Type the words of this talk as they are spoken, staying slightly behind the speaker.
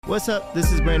What's up?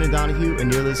 This is Brandon Donahue,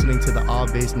 and you're listening to the All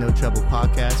Bass No Trouble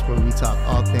podcast, where we talk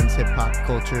all things hip-hop,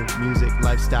 culture, music,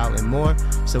 lifestyle, and more.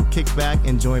 So kick back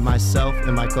and join myself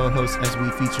and my co-host as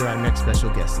we feature our next special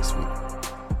guest this week.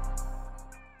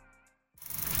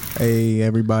 Hey,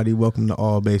 everybody. Welcome to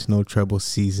All Bass No Trouble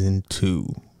Season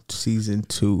 2. Season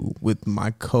 2 with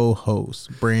my co-hosts,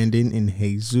 Brandon and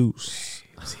Jesus.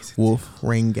 Wolf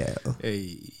Rangel.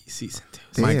 Hey, Season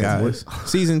 2. My guys.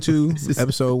 Season 2,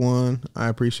 Episode 1. I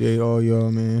appreciate all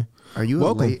y'all, man. Are you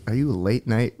Welcome. a late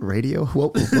night radio?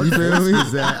 What You feel me?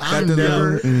 is that?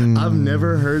 I've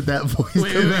never heard that voice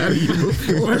come out of you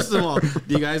before. First of all, do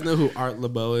you guys know who Art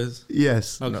LeBeau is?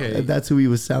 Yes. Okay. No, that's who he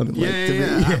was sounding like to me.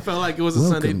 I felt like it was a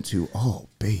Welcome Sunday. to All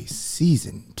Bass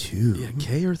Season 2. Yeah,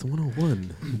 K Earth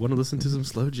 101. Want to listen to some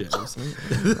slow jams?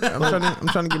 I'm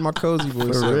trying to get my cozy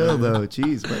voice For up, real, man. though.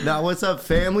 Jeez. But now, what's up,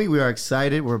 family? We are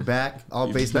excited. We're back. All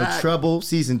He's Bass No back. Trouble,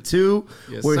 Season 2.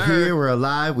 Yes, we're sir. here. We're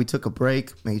alive. We took a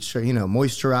break. Made sure,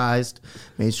 moisturized.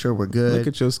 Made sure we're good. Look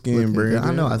at your skin, Looking good. Brandon.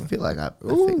 I know. I feel like I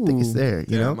think it's there,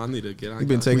 you know? I need to get on. You've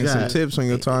been taking We some got- tips on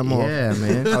your time off. Yeah,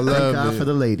 man. I love Thank God it. for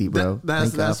the lady, bro.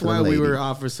 That's Thank God for why the we lady. were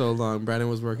off for so long. Brandon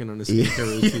was working on his Yeah,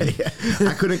 skincare routine. yeah.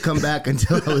 I couldn't come back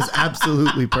until I was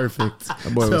absolutely perfect.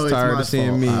 That boy was it's tired my of seeing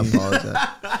fault. me. I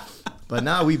apologize. But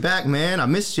now we back, man. I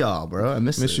missed y'all, bro. I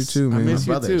missed Miss you this. too, man. I miss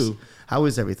you Brothers. too. How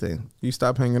is everything? You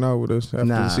stopped hanging out with us after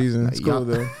Nah, the season. It's y'all-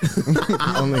 cool, though.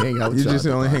 I only hang out with You y'all just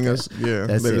on the only hang podcast. us, yeah,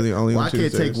 That's literally it. only Well, on I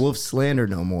can't Tuesdays. take Wolf's slander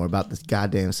no more about this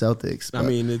goddamn Celtics. I but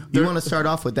mean, you want to start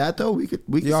off with that though? We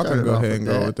Y'all start can go off ahead and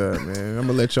go with that, man. I'm going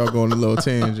to let y'all go on a little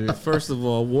tangent. First of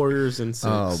all, Warriors and 6.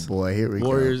 Oh boy, here we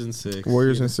Warriors and 6.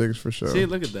 Warriors and 6 for sure. See,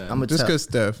 look at that. I'm Just because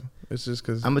Steph. It's just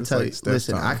because gonna tell you.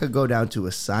 Listen, I could go down to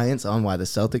a science on why the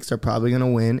Celtics are probably gonna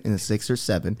win in 6 or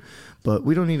 7, but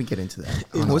we don't need to get into that.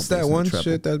 on What's All that Bass No one Trouble.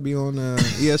 shit that be on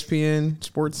ESPN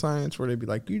Sports Science where they be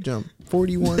like, you jump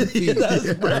 41 feet? That's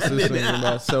this thing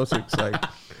about Celtics. Like,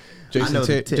 know the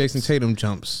tips. Jason Tatum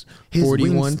jumps His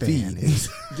 41 wingspan feet is-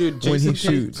 Dude, when he Tatum-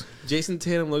 shoots. Jason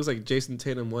Tatum looks like Jason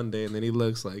Tatum one day, and then he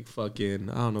looks like fucking,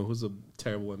 I don't know, who's a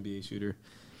terrible NBA shooter.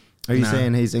 Are you Nah.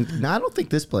 saying he's in? No, I don't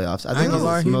think this playoffs. I I think ain't gonna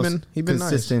lie, it's he the been most nice.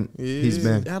 consistent Yeah. he's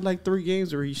been. He had like 3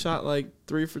 games where he shot like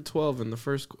 3 for 12 in the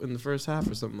first half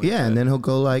or something like that. Yeah, and then he'll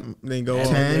go like Then go And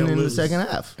on. 10 they'll in the lose. second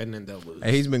half. And then they'll lose.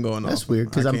 Hey, he's been going off. That's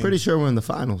weird because I I'm can't- pretty sure we're in the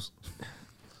finals.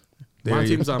 There My you-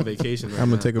 team's on vacation right I'm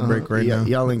now. going to take a break right now.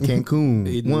 Y'all in Cancun.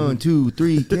 Aiden. 1, 2,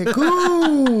 3,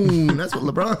 Cancun. That's what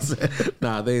LeBron said.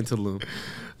 Nah, they in Tulum.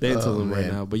 They in Oh, Tulum right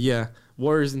man. now. But yeah,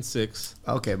 Warriors in 6.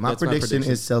 Okay, my That's my prediction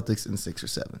prediction. is Celtics in 6 or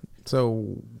 7.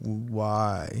 So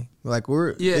why? Like,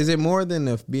 Yeah. is it more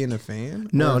than being a fan?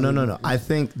 No. Or- I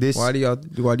think this. Why do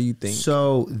you think?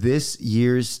 So this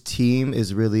year's team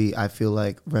is really, I feel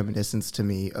like, reminiscence to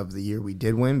me of the year we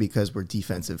did win because we're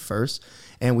defensive first,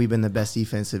 and we've been the best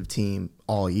defensive team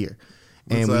all year.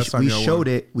 When's And the we, last time we y'all showed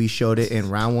won? it. We showed it in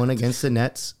round 1 against the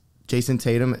Nets. Jason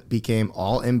Tatum became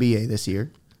All NBA this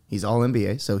year. He's All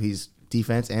NBA, so he's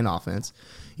defense and offense.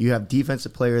 You have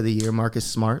Defensive Player of the Year, Marcus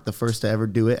Smart, the first to ever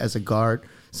do it as a guard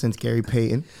since Gary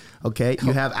Payton. Okay,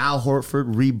 you have Al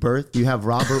Horford, rebirth. You have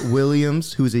Robert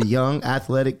Williams, who's a young,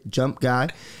 athletic jump guy.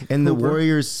 And the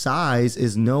Warriors' size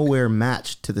is nowhere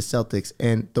matched to the Celtics.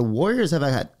 And the Warriors have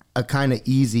had a kind of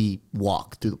easy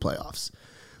walk through the playoffs.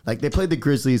 Like, they played the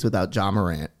Grizzlies without Ja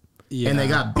Morant, and they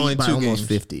got Only beat by 2 almost games.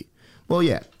 50. Well,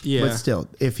 yeah. Yeah. But still,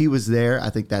 if he was there, I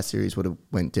think that series would have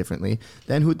went differently.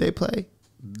 Then who'd they play?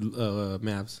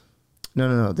 Mavs.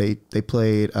 No. They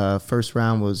played, first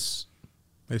round was,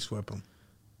 They swept them.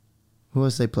 who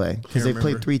else they play? Because they Can't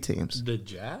played remember. 3 teams. The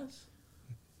Jazz?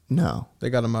 No. They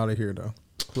got him out of here, though.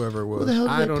 Whoever it Who was. the hell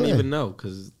did I they don't play? even know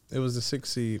because It was the 6th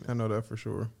seed. I know that for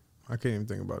sure. I can't even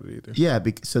think about it either. Yeah,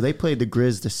 so they played the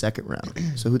Grizz the second round.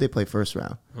 So who they play first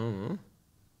round? I don't know.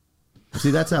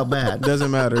 See, that's how bad.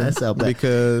 Doesn't matter. That's how bad.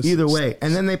 Because Either way.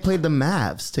 And then they played the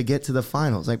Mavs to get to the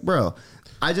finals. Like, bro,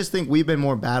 I just think we've been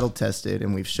more battle tested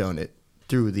and we've shown it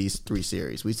through these 3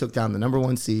 series. We took down the number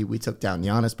 1 seed. We took down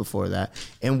Giannis before that.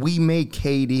 And we made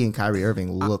KD and Kyrie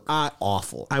Irving look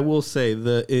awful. I will say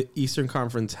the Eastern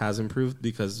Conference has improved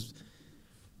because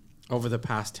over the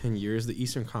past 10 years, the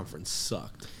Eastern Conference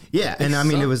sucked. Yeah, and I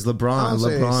mean, it was I LeBron. don't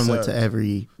say it LeBron went sucked. to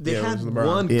every... They Yeah, it had was LeBron.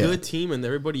 one Yeah. good team and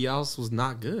everybody else was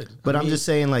not good. But I I'm mean, just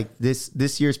saying, like,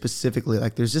 this year specifically,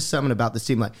 like, there's just something about this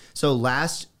team. Like, so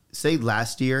last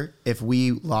year, if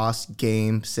we lost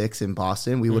Game 6 in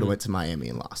Boston, we would have went to Miami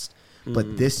and lost.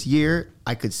 But this year,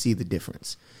 I could see the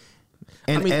difference.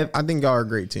 And I mean, I think y'all are a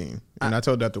great team. And I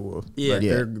told that to Wolf. Yeah. Like,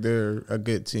 Yeah. They're a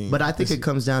good team. but I think it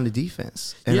comes down to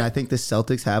defense. And Yeah. I think the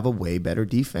Celtics have a way better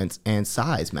defense and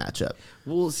size matchup.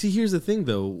 Well, see, here's the thing,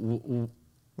 though.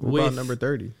 What about number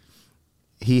 30?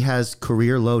 he has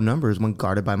career low numbers when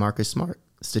guarded by Marcus Smart.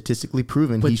 Statistically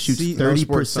proven, But he shoots see,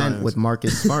 30% with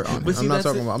Marcus Smart on him. But see, I'm not that's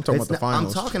talking it. about. I'm talking about the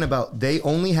finals. I'm talking about they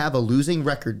only have a losing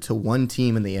record to one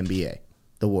team in the NBA,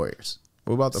 the Warriors.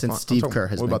 What about the since Steve Kerr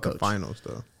has What been about the coach. finals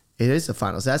though? It is the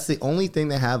finals. That's the only thing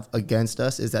they have against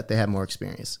us is that they have more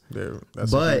experience.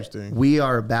 That's But interesting. we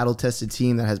are a battle-tested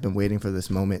team that has been waiting for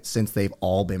this moment since they've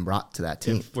all been brought to that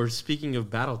team. If we're speaking of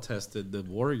battle tested, the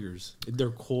Warriors, their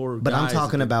core. But I'm guys,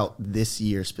 talking about this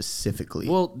year specifically.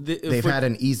 Well, they've had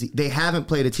an easy. They haven't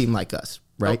played a team like us,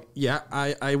 right? Oh, yeah,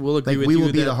 I will agree Like with we you.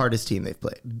 will be that, the hardest team they've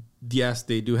played. Yes,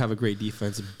 they do have a great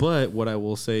defense, but what I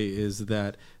will say is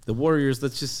that the Warriors,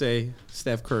 let's just say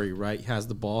Steph Curry, right, has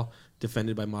the ball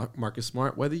defended by Marcus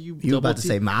Smart. Whether you You were about to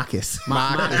say Marcus.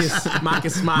 Marcus Smart,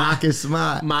 Marcus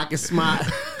Smart. Marcus Smart.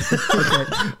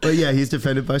 Okay. But yeah, he's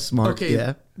defended by Smart. Okay,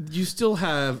 Yeah, you still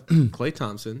have Klay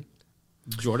Thompson,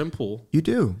 Jordan Poole, you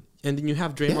do. and then you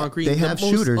have Draymond Yeah, Green, they the have most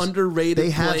shooters. underrated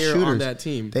They have player shooters on that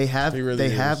team. They have. He really they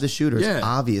have is. the shooters, Yeah.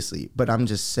 obviously. But I'm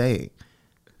just saying,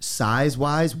 size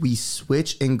wise, we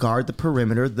switch and guard the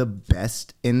perimeter the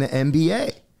best in the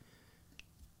NBA.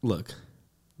 Look,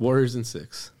 Warriors in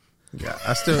 6. Yeah,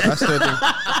 I still think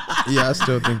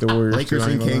the Warriors. Lakers too,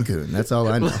 I in ain't gonna lie. Cancun. That's all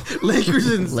I know.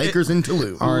 Lakers in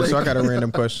Toulouse. All right, so I got a random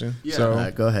question. Yeah. So All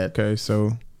right, go ahead. Okay,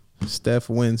 so Steph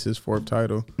wins his 4th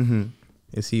title. Mm-hmm.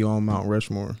 Is he on Mount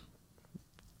Rushmore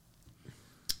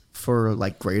For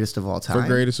like greatest of all time. for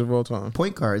greatest of all time?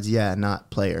 Point guards, yeah, not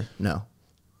player. No,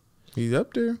 He's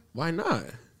up there. Why not?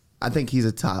 I think he's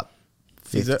a top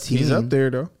 15. He's up there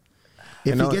though.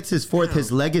 If And he gets his 4th,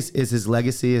 his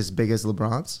legacy as big as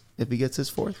LeBron's? If he gets his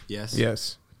 4th, Yes.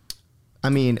 Yes. I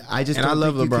mean, I just And don't I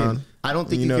love think you LeBron. can- I don't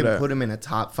think You you know can that. put him in a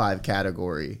top 5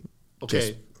 category.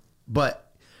 Okay. But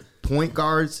point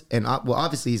guards and well,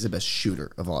 obviously he's the best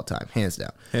shooter of all time, hands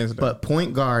down. Hands down. But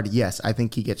point guard, yes, I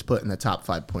think he gets put in the top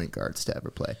 5 point guards to ever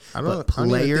play. I But don't even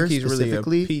player think he's really a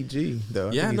specifically, PG though.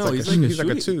 I Yeah, think no, he's he's like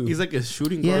like a 2. He's like a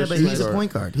shooting yeah, guard. but shooting he's a guard.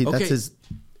 point guard. Okay. That's his.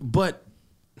 But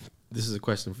this is a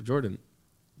question for Jordan.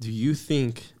 Do you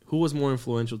think who was more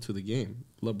influential to the game?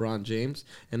 LeBron James?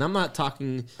 And I'm not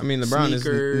talking I mean, LeBron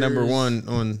sneakers, is number 1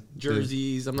 on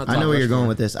jerseys. I'm not I talking know where you're Rushmore. going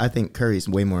with this. I think Curry's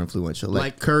way more influential. Like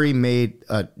Like, Curry made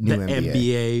a new The NBA.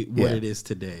 NBA, what Yeah. it is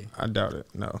today. I doubt it.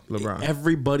 No, LeBron.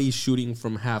 Everybody's shooting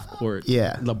from half court.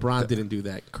 Yeah. LeBron didn't do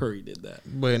that. Curry did that.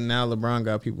 But now LeBron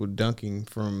got people dunking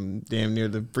from damn near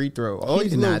the free throw. Oh, He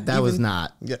he's did little- not. That was even-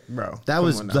 not. Yeah, bro. That come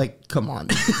was on now. like, come on.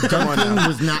 Dunking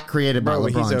was not created by bro.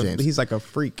 LeBron James. He's like a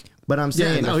freak. But I'm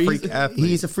saying no, a he's- freak athlete.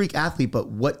 He's a freak athlete, but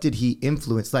what did he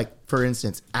influence? Like, for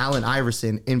instance, Allen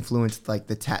Iverson influenced like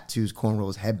the tattoos,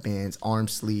 cornrows, headbands, arm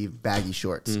sleeve, baggy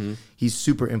shorts. Mm-hmm. He's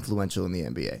super influential in the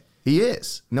NBA. He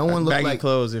is. No one looked Baggy like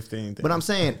clothes, if anything. But I'm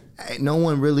saying no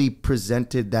one really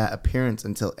presented that appearance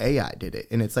until AI did it,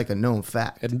 and it's like a known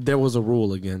fact. And there was a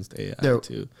rule against AI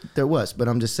too. There was, but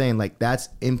I'm just saying, like, that's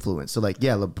influence. So, like,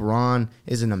 yeah, LeBron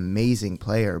is an amazing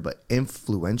player, but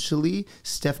influentially,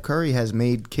 Steph Curry has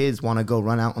made kids want to go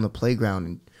run out on the playground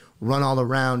and run all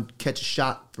around, catch a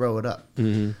shot, throw it up.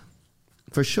 Mm-hmm.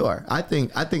 For sure. I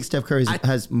think Steph Curry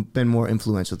has been more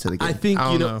influential to the game. I think,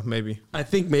 I you don't know, know. Maybe. I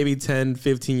think maybe 10,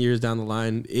 15 years down the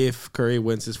line, if Curry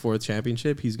wins his 4th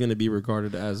championship, he's going to be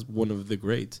regarded as one of the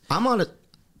greats. I'm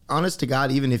honest to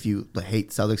God, even if you hate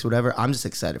Celtics, whatever, I'm just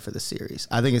excited for the series.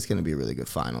 I think it's going to be a really good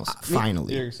finals.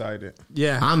 Finally. You're excited.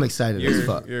 Yeah. I'm excited as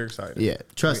fuck. You're excited. Yeah,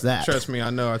 trust that. Trust me, I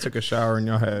know. I took a shower and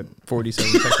y'all had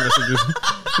 47 text messages.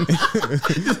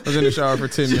 I was in the shower for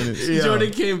 10 minutes.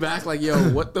 Jordan came back like, yo,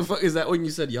 what the fuck? Is that when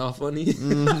you said y'all funny?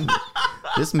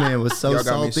 This man was so Y'all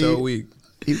got me salty. so weak.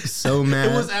 He was so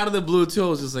mad. It was out of the blue too. I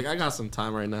was just like, I got some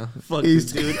time right now. Fuck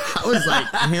this dude. I was like,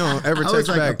 He don't ever I was text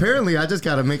like, back. apparently, I just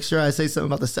got to make sure I say something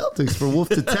about the Celtics for Wolf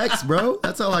to text, bro.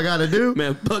 That's all I got to do.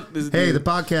 Man, fuck this dude. Hey, the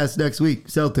podcast next week,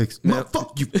 Celtics. Man,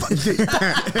 fuck you.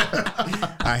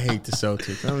 I hate the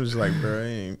Celtics. I'm just like, bro, I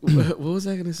ain't. What was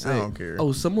I gonna say? I don't care.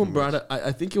 Oh, someone brought up.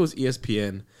 I think it was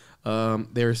ESPN.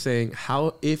 They were saying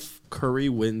how if Curry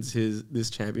wins this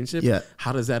championship, Yeah.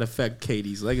 how does that affect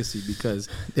KD's legacy? Because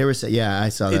They were saying, yeah, I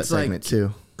saw that It's like- segment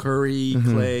too. Curry,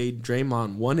 Clay,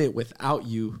 Draymond won it without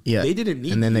you. Yeah. They didn't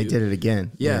need And then you. they did it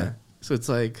again. Yeah. So it's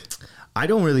like, I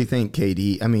don't really think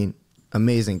KD, I mean,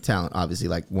 amazing talent, obviously,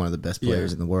 like one of the best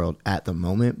players Yeah. in the world at the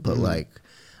moment, but like,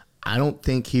 I don't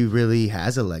think he really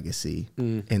has a legacy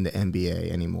in the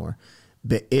NBA anymore.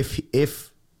 But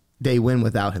if they win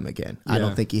without him again, I Yeah.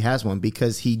 don't think he has one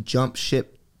because he jumped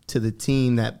ship to the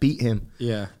team that beat him.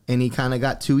 Yeah. And he kind of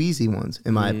got two easy ones,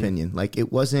 in my opinion. Like,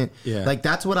 it wasn't... Yeah. Like,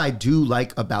 that's what I do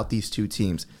like about these two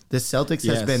teams. The Celtics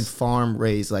has been farm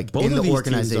raised. Like, Both in of the these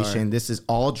organization, this is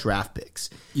all draft picks.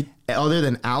 Other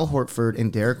than Al Horford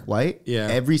and Derek White,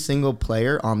 every single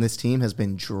player on this team has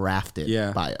been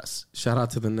drafted by us. Shout out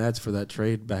to the Nets for that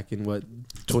trade back in,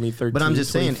 2013. But I'm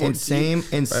just saying,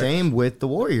 and same with the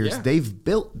Warriors. Yeah. They've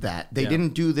built that. They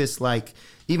didn't do this like...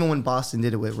 Even when Boston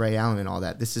did it with Ray Allen and all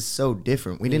that, this is so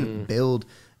different. We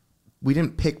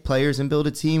didn't pick players and build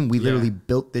a team. We literally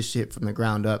built this shit from the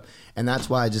ground up. And that's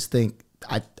why I just think,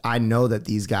 I know that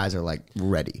these guys are like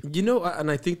ready.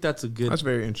 And I think that's That's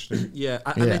very interesting.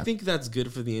 And I think that's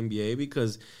good for the NBA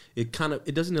because it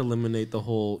doesn't eliminate the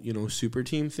whole, super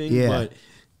team thing, but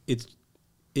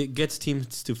it gets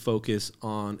teams to focus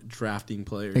on drafting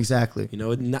players. Exactly.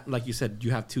 Not, like you said,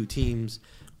 you have two teams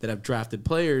that have drafted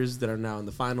players that are now in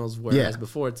the finals, whereas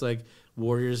before it's like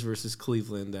Warriors versus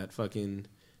Cleveland that fucking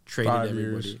traded 5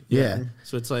 everybody. years. Yeah.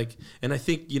 So it's like, and I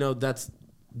think,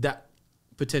 that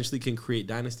potentially can create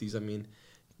dynasties. I mean,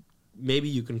 maybe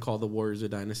you can call the Warriors a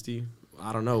dynasty.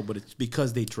 I don't know, but it's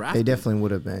because they drafted. They definitely would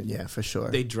have been, for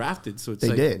sure. They drafted, so it's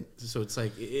they did. So it's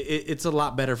like it's a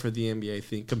lot better for the NBA. I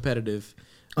think competitive.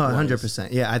 100%.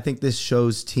 Yeah, I think this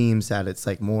shows teams that it's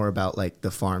like more about like the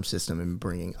farm system and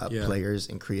bringing up players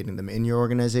and creating them in your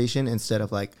organization instead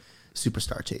of like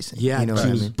superstar chasing. Yeah, you know what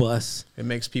I mean? Bus. It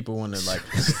makes people want to like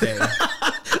stay.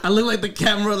 I look like the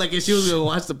camera, like if she was gonna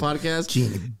watch the podcast.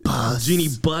 Jeannie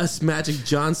Buss, Magic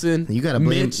Johnson. You gotta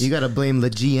blame the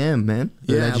GM, man.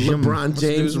 Yeah, GM. LeBron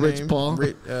James, Rich Paul,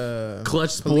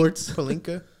 Clutch Sports,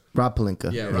 Palinka. Rob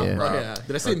Pelinka. Yeah.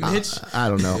 Did I say Mitch? I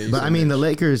don't know, but I mean the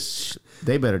Lakers.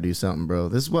 They better do something, bro.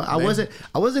 This is what I wasn't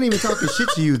even talking shit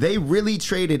to you. They really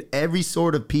traded every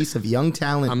sort of piece of young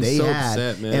talent they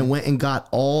had and went and got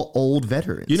all old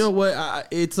veterans. You know what?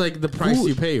 It's like the price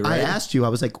you pay, right? I asked you. I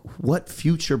was like, what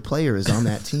future player is on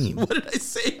that team? What did I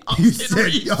say?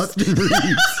 Austin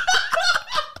Reeves.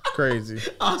 Crazy.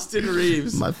 Austin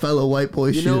Reeves. My fellow white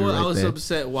boy shooter. You know what? Right I was there.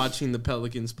 upset watching the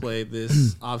Pelicans play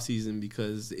this offseason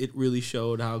because it really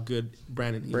showed how good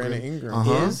Brandon Ingram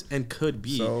is and could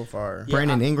be. So far. Yeah,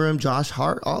 Brandon Ingram, Josh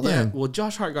Hart, all them. Well,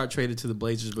 Josh Hart got traded to the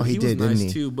Blazers, but he did, was nice didn't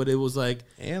he? too. But it was like...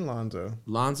 And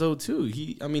Lonzo too.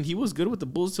 He was good with the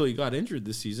Bulls till he got injured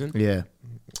this season. Yeah.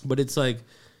 But it's like...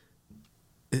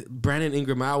 Brandon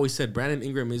Ingram, I always said Brandon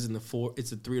Ingram isn't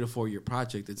it's a 3 to 4 year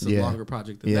project. It's a longer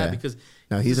project than that because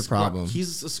he's a problem.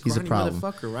 He's a scrawny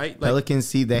motherfucker, right? Like, Pelicans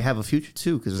see they have a future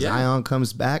too because Zion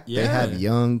comes back. They have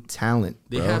young talent.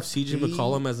 They have CJ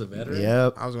McCollum as a veteran.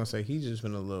 Yep. I was gonna say he's just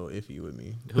been a little iffy with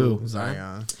me. Who?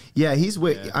 Zion. Yeah, he's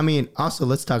with. Yeah. I mean, also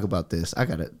let's talk about this. I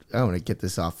want to get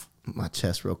this off my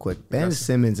chest real quick. Ben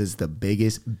Simmons is the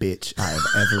biggest bitch I have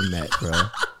ever met, bro.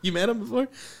 You met him before?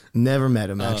 Never met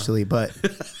him actually, but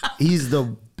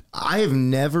I have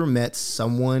never met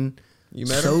someone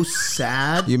so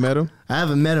sad. You met him? I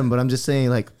haven't met him, but I'm just saying,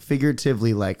 like,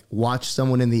 figuratively, like, watch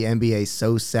someone in the NBA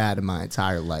so sad in my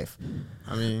entire life.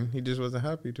 I mean, he just wasn't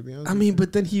happy, to be honest. I mean,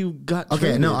 but then he got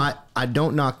traded. No, I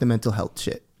don't knock the mental health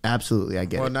shit. Absolutely, I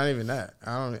get it. Well, not even that.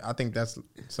 I think that's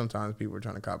sometimes people are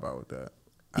trying to cop out with that.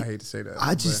 I hate to say that.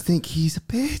 I just think he's a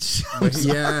bitch. I'm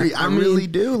sorry. I really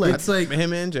do. Like, it's like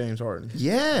him and James Harden.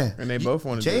 Yeah. And they both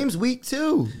want to James weak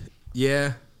too.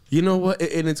 Yeah. You know what?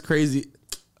 And it's crazy.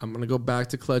 I'm going to go back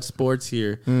to Clutch Sports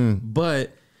here.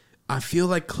 But I feel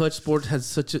like Clutch Sports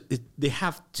has they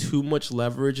have too much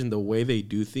leverage in the way they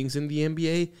do things in the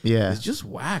NBA. Yeah. It's just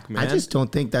whack, man. I just don't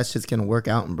think that shit's going to work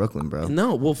out in Brooklyn, bro.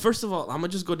 No. Well, first of all, I'm going to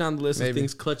just go down the list of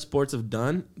things Clutch Sports have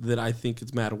done that I think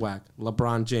it's mad whack.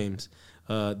 LeBron James.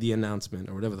 The announcement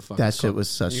or whatever the fuck. That shit was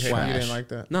such trash. You didn't like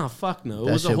that? No, fuck no.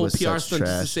 It was a whole PR stunt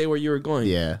just to say where you were going.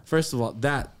 Yeah. First of all,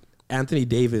 that Anthony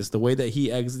Davis, the way that he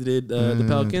exited the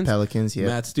Pelicans,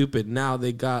 mad stupid. Now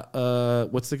they got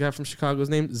what's the guy from Chicago's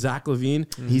name? Zach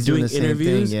LaVine. He's doing the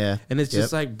interviews. Same thing, yeah. And it's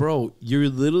just like, bro, you're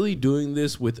literally doing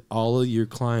this with all of your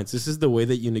clients. This is the way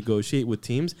that you negotiate with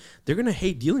teams. They're gonna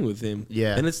hate dealing with him.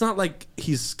 Yeah. And it's not like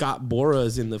he's Scott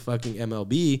Boras in the fucking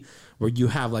MLB where you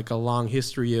have like a long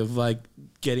history of like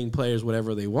getting players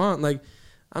whatever they want. Like,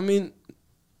 I mean,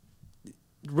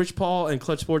 Rich Paul and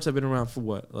Clutch Sports have been around for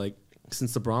what? Like,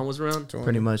 since LeBron was around?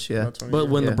 Pretty much, yeah. But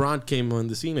when LeBron came on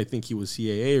the scene, I think he was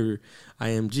CAA or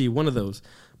IMG, one of those.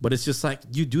 But it's just like,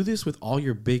 you do this with all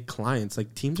your big clients.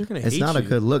 Like, teams are going to hate you. It's not a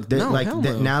good look. No,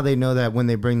 now they know that when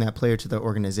they bring that player to the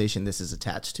organization, this is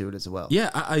attached to it as well.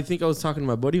 Yeah, I think I was talking to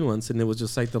my buddy once, and it was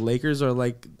just like the Lakers are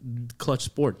like Clutch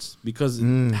Sports because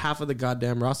half of the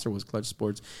goddamn roster was Clutch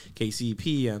Sports.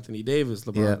 KCP, Anthony Davis,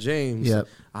 LeBron James.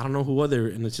 I don't know who other.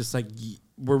 And it's just like,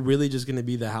 we're really just going to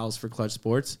be the house for Clutch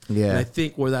Sports. Yeah. And I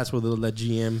think that's where the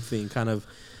GM thing kind of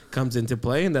comes into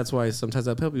play. And that's why sometimes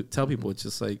I tell people, it's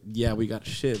just like, yeah, we got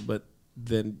shit, but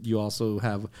then you also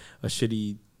have a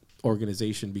shitty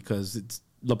organization because it's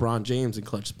LeBron James and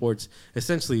Clutch Sports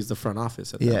essentially is the front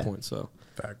office at that point. So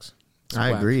facts. I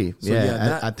agree.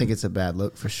 So, I think it's a bad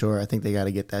look for sure. I think they got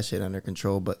to get that shit under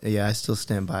control. But yeah, I still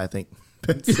stand by. I think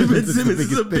Ben Simmons is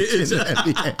the biggest bitch in the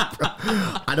NBA,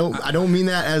 bro. I don't mean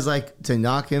that as like to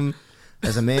knock him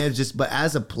as a man, but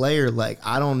as a player, like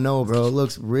I don't know, bro. It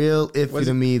looks real iffy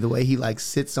to me the way he like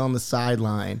sits on the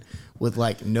sideline with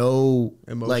like no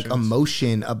like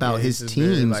emotion about his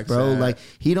teams, bro. Like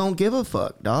he don't give a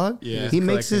fuck, dog. Yeah, he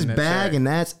makes his bag and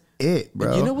that's it, bro.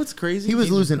 And you know what's crazy? He was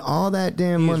losing all that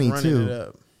damn money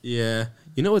too. Yeah.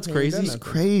 You know what's crazy? It's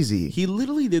crazy. He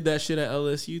literally did that shit at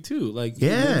LSU too. Like,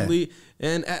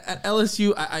 and at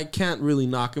LSU, I can't really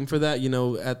knock him for that. You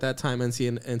know, at that time,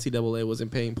 NCAA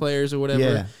wasn't paying players or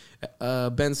whatever. Yeah.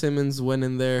 Ben Simmons went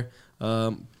in there,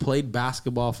 played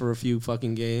basketball for a few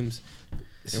fucking games.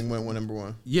 And went number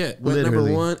one. Yeah, went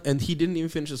number one, and he didn't even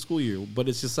finish the school year. But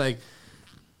it's just like,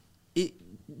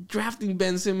 drafting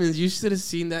Ben Simmons, you should have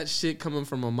seen that shit coming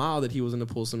from a mile that he was going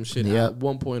to pull some shit at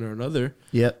one point or another.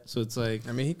 Yep. So it's like,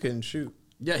 I mean, he couldn't shoot.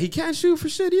 Yeah, he can't shoot for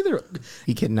shit either.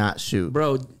 He cannot shoot,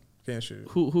 bro. Can't shoot.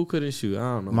 Who couldn't shoot? I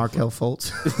don't know. Markelle Fultz.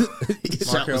 His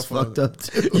shot was fucked up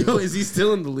too. Yo, is he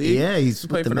still in the league? Yeah, he's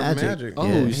played for the Magic. Oh,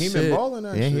 yeah. shit. He been balling.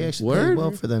 Actually. Yeah, he actually played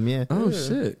well for them. Yeah. Oh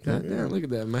shit! Goddamn, look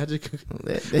at that Magic. Were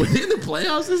they in the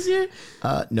playoffs this year?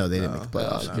 No, they didn't make the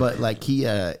playoffs. But like he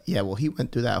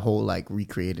went through that whole like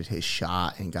recreated his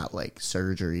shot and got like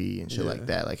surgery and shit like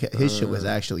that. Like his shit was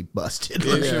actually busted.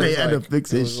 Like, they had to fix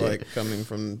his shit. Like coming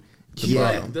from.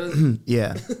 Yeah.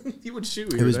 He would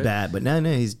shoot. It was bad, but no,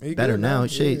 he's better now.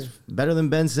 Shit, better than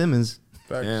Ben Simmons.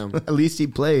 Damn. At least he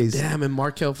plays. Damn, and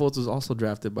Markelle Fultz was also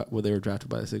drafted by. Well, they were drafted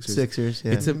by the Sixers.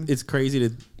 Yeah. It's crazy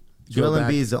to. Joel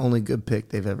Embiid is the only good pick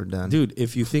they've ever done, dude.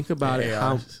 If you think about it,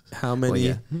 how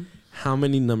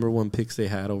many number one picks they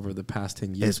had over the past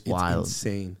 10 years? It's wild,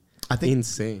 insane. I think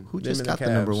insane. Who just got the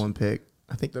number one pick?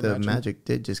 I think the Magic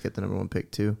did just get the number one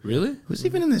pick too. Really? Who's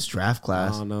even in this draft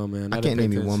class? Oh no, man! I can't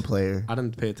name you one player. I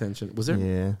didn't pay attention. Was there?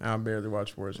 Yeah, I barely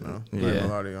watch sports now. Yeah,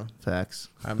 audio. Facts.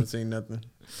 I haven't seen nothing.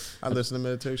 I listen to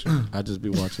meditation. I just be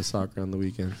watching soccer on the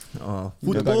weekend. Oh,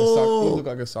 you look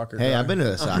like a soccer guy. Hey, I've been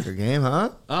to a soccer game, huh?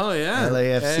 Oh yeah,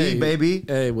 LAFC baby.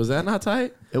 Hey, was that not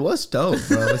tight? It was dope,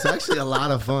 bro. It's actually a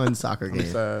lot of fun soccer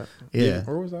game. Yeah.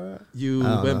 Where was I at? You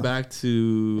went back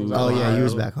to. Oh yeah, he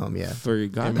was back home. Yeah, for your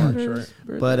godmother.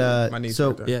 But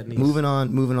so moving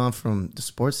on from the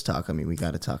sports talk. I mean, we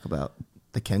got to talk about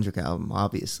the Kendrick album,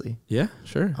 obviously. Yeah,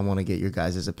 sure. I want to get your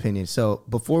guys' opinion. So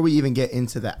before we even get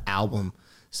into the album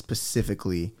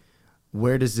specifically,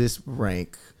 where does this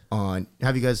rank on?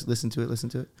 Have you guys listened to it? I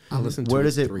listened to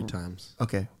it 3 times.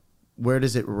 Okay, where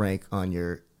does it rank on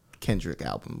your Kendrick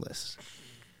album list?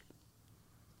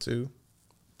 2.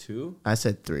 I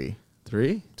said 3.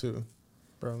 3? 2.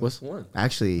 Bro. What's 1?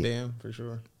 Actually, Damn, for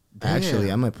sure.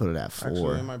 Actually, I might put it at 4.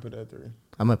 Actually, I might put it at 3.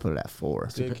 I might put it at 4.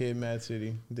 Good Kid, Mad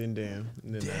City, then Damn.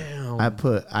 Then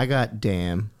Damn. I got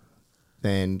Damn,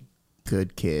 then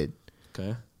Good Kid.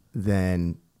 Okay.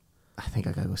 Then I think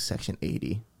I gotta go Section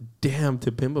 80. Damn,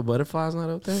 To Pimp a Butterfly's not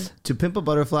out there? To Pimp a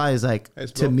Butterfly is like,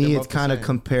 to me, it's kind of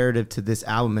comparative to this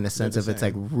album in a sense of it's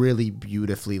like really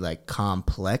beautifully like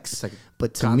complex. Like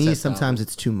but to me, sometimes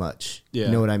it's too much. Yeah.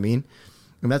 You know what I mean?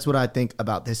 And that's what I think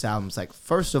about this album. It's like,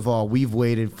 first of all, we've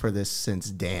waited for this since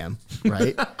Damn,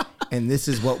 right? And this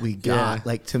is what we got. Yeah.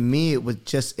 Like, to me, it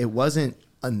wasn't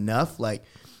enough. Like,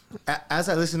 as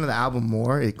I listen to the album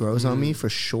more, it grows on me for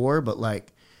sure. But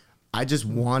like, I just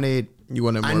wanted. You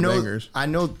wanted more bangers. I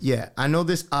know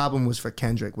this album was for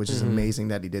Kendrick, which is amazing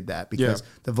that he did that because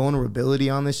the vulnerability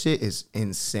on this shit is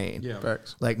insane. Yeah.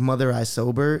 Facts. Like Mother I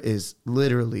Sober is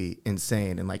literally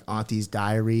insane. And like Auntie's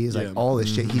Diary is like all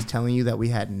this shit he's telling you that we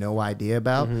had no idea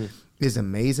about is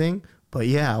amazing. But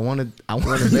yeah, I wanted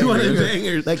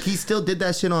bangers. Like he still did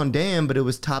that shit on Damn, but it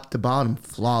was top to bottom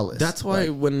flawless. That's why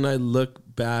when I look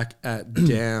back at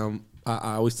Damn,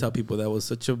 I always tell people that was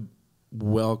such a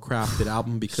well-crafted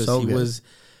album because he was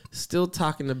still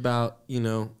talking about, you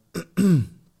know,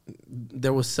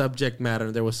 there was subject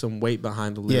matter, there was some weight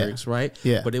behind the lyrics, right?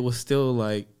 Yeah. But it was still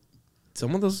like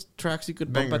some of those tracks you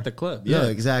could bump at the club. Yeah,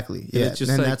 exactly. Yeah, it's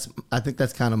just and like, I think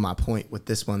that's kind of my point with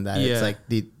this one, that it's like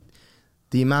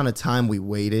the amount of time we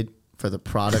waited for the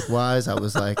product wise, I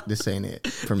was like, this ain't it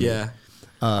for me. Yeah.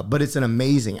 But it's an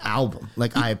amazing album.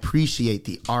 Like I appreciate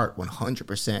the art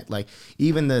 100%. Like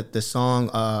even the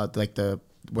song, like the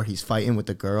where he's fighting with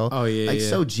the girl. Oh, yeah, like yeah.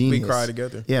 so genius. We cry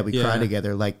together. Yeah, we cry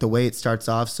together. Like the way it starts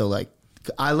off. So like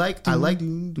I like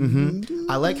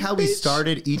how we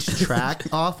started each track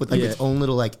off with like its own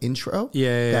little like intro.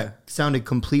 Yeah. That sounded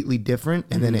completely different,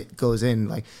 and then it goes in.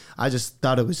 Like I just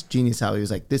thought it was genius how he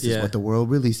was like, "This is what the world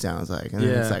really sounds like," and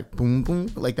then it's like boom, boom.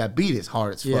 Like that beat is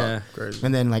hard as fuck. Yeah. Crazy.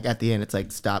 And then like at the end, it's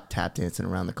like stop tap dancing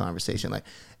around the conversation. Like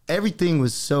everything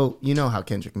was so, you know how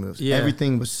Kendrick moves. Yeah.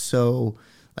 Everything was so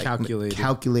like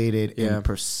calculated and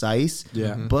precise.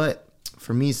 Yeah. But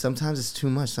for me, sometimes it's too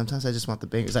much. Sometimes I just want the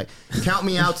bangers. Like Count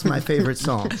Me Out's my favorite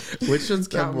song. Which one's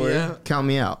Count Me Out? Count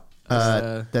Me Out.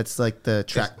 That's like the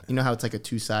track. You know how it's like a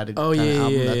two-sided album?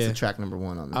 That's the track number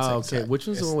 1 on the second side. Which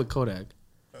one's the one with Kodak?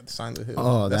 Sign the Hill.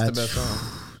 Oh, that's the best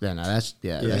song. Yeah, no, that's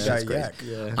that's great.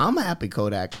 Yeah. I'm happy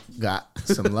Kodak got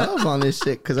some love on this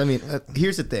shit because I mean,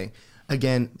 here's the thing.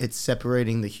 Again, it's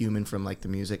separating the human from like the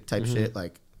music type shit.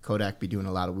 Like Kodak be doing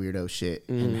a lot of weirdo shit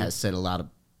and has said a lot of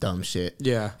dumb shit.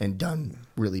 Yeah. And done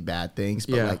really bad things.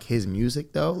 But like his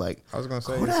music though, like I was gonna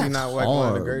say, Kodak's is he not like one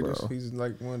of the hard, greatest? bro. He's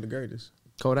like one of the greatest.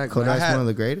 Kodak's one of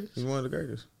the greatest. He's one of the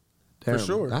greatest. Damn, For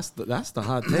sure. That's the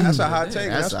hot take. That's a hot take.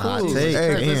 That's a cool. hot take.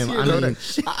 Hey, Damn, I mean,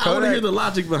 I want to hear the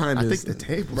logic behind I this. think the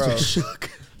tables Bro. are shook.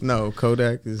 No,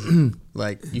 Kodak is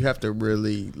like you have to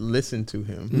really listen to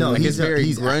him. No, like he's it's very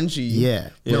he's grungy. Yeah,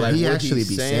 But no, like he what actually he's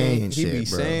be saying shit. He be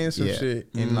bro. saying some Yeah. shit,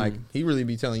 and like he really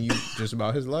be telling you just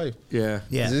about his life. Yeah.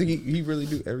 Yeah. He really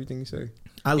do everything he say.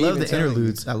 I He love even the telling you.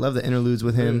 interludes. I love the interludes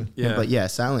with him. Yeah. But yeah,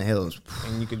 Silent Hill is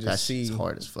And you can that just shit's see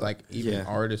hard as fuck. like even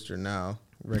artists are now.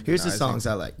 Here's the recognizing- songs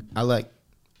I like. I like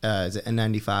is it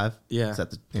N95? Yeah. Is that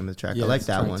the name of the track? Yeah, I like it's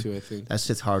that track one. 2, I think. That's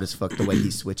just hard as fuck the way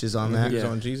he switches on When that. he was Yeah.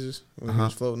 on Jesus when he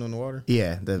was floating on the water.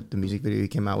 Yeah, the music video he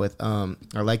came out with. I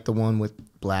like the one with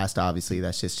Blast. Obviously,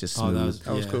 that's just smooth.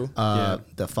 That was cool.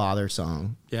 The Father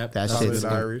song. Yep. that Father's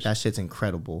Irish. that shit's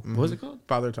incredible. What was it called?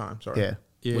 Father Time. Sorry. Yeah.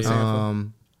 Yeah. What's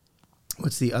that?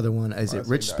 What's the other one? Is it Father's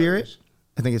Rich Spirit? Irish.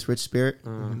 I think it's Rich Spirit.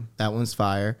 That one's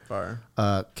fire. Fire.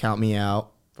 Count Me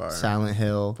Out. Fire. Silent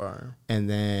Hill. Fire. And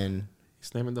then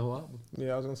He's naming the whole album.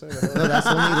 Yeah, I was gonna say that. no, that's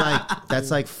only like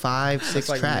that's like 5, 6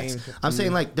 like tracks. names. I'm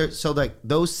saying like so like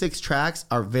those 6 tracks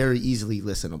are very easily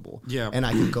listenable. Yeah. and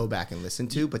I can go back and listen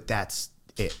to, but that's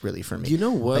it really for me. You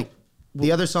know what? Like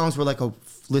the other songs were like a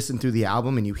listen through the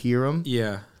album and you hear them.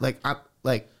 Yeah.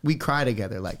 Like we cry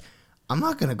together. Like I'm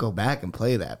not gonna go back and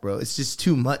play that, bro. It's just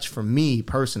too much for me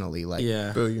personally. Like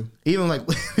Yeah. Feel you. even like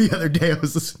the other day, I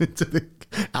was listening to the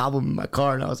album in my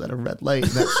car and I was at a red light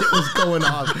and that shit was going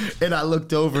on. And I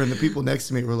looked over and the people next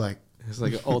to me were like, It's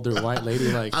like an older white lady.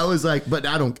 Like I was like, but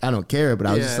I don't care. But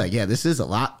I was just Yeah. like, yeah, this is a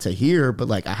lot to hear. But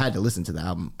like, I had to listen to the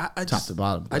album I top just- to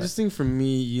bottom. I just think for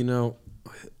me, you know,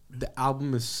 the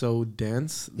album is so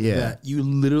dense Yeah. that you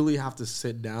literally have to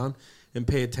sit down and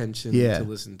pay attention Yeah. to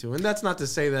listen to. And that's not to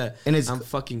say that And it's- I'm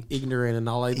fucking ignorant and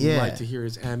all I Yeah. like to hear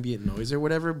is ambient noise or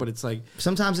whatever, but it's like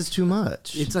sometimes it's too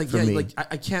much. it's like for yeah, me. like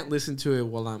I can't listen to it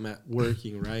while I'm at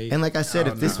working, right? And like I said,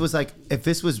 Oh, if this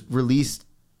no. was released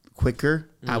quicker,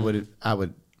 I would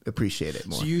appreciate it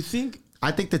more. so you think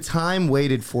I think the time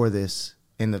waited for this,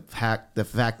 and the fact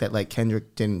that like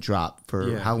Kendrick didn't drop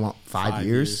for how long? 5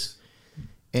 years.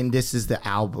 And this is the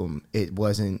album. It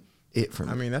wasn't it for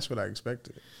me. I mean, that's what I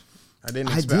expected. I I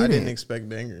didn't didn't. expect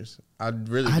bangers. I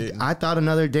really I, didn't. I thought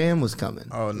Another Damn was coming.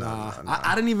 Oh no, Nah, no, no.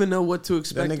 I didn't even know what to That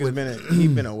expect. nigga's he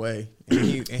been away, and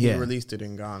he Yeah. released it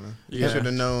in Ghana. Yeah. He should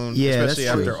have known, Yeah, especially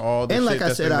that's true. after all the and shit like I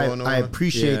that's said, been going on. I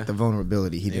appreciate Yeah. the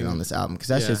vulnerability he did Yeah. on this album because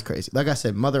that's Yeah. just crazy. Like I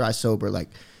said, Mother I Sober, like,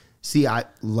 see, I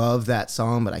love that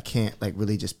song, but I can't like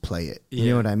really just play it. You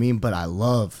Yeah. know what I mean? But I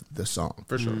love the song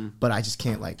For sure. But I just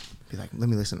can't like be like, let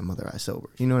me listen to Mother I Sober.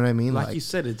 You know what I mean? like you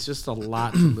said, it's just a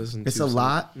lot to listen to. It's a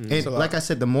lot. And It's a lot. like I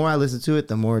said, the more I listen to it,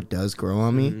 the more it does grow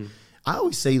on me. I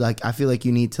always say like I feel like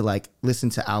you need to like listen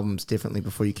to albums differently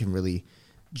before you can really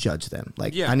judge them.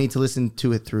 Like Yeah. I need to listen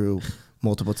to it through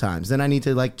multiple times. Then I need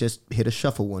to like just hit a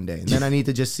shuffle one day. And then I need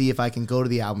to just see if I can go to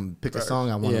the album, pick a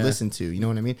song I want to Yeah. listen to. You know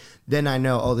what I mean? Then I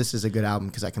know, oh, this is a good album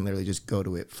because I can literally just go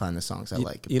to it, find the songs I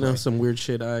like. and You know, play. some weird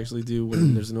shit I actually do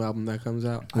when there's a new album that comes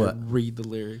out. What? I read the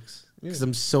lyrics because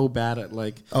I'm so bad at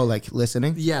like Oh, like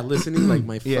listening? listening. Like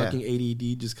my Yeah. fucking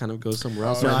ADD just kind of goes somewhere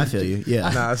else. No, So I feel you. Yeah.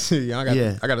 Nah, see, I got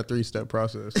Yeah. a 3-step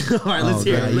process. All right, let's Oh,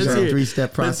 hear God, it. you Let's got a hear it.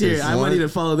 3-step Let's hear it. process. I might One- need to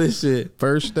follow this shit.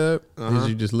 First step Uh-huh. is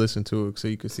you just listen to it so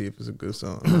you can see if it's a good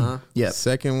song. Uh-huh. Yep.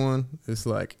 Second one is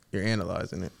like you're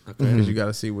analyzing it Okay. because you got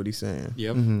to see what he's saying.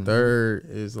 Yep. Mm-hmm. Third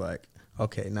is like,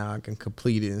 okay, now I can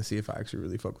complete it and see if I actually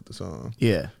really fuck with the song.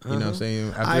 Yeah. You know what I'm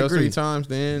saying? I After those agree. 3 times,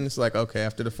 then it's like, okay,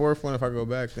 after the 4th one, if I go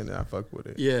back, then I fuck with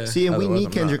it. Yeah. See, and we Otherwise, need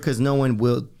I'm Kendrick not. because no one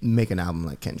will make an album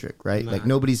like Kendrick, right? Nah. Like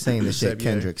nobody's saying the shit Except Ye.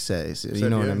 Kendrick says. You Except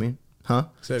know what Ye. I mean? Huh?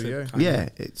 Except, yeah. Yeah,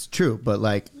 it's true. But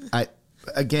like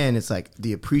again, it's like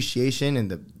the appreciation and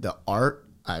the art.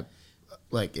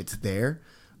 Like it's there,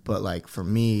 but like for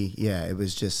me, yeah, it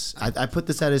was just I put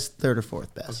this at his third or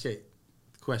fourth best. Okay,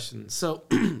 question. So,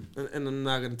 and I'm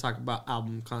not going to talk about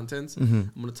album contents.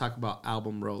 I'm going to talk about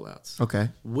album rollouts. Okay.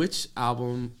 Which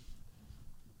album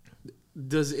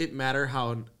does it matter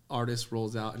how an artist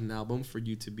rolls out an album for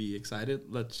you to be excited?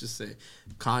 Let's just say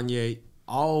Kanye.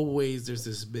 Always, there's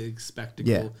this big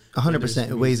spectacle. Yeah, 100%.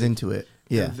 It weighs into it.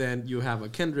 Yeah. And then you have a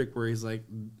Kendrick where he's like,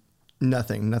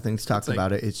 nothing's talked like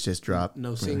about it. It's just dropped.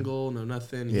 no single, no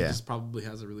nothing. He Yeah. just probably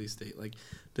has a release date. Like,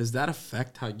 does that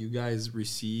affect how you guys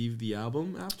receive the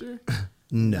album after?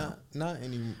 No. Not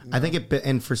anymore. I think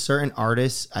and for certain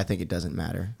artists, I think it doesn't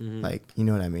matter. Like, you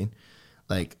know what I mean?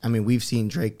 Like, I mean, we've seen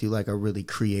Drake do like a really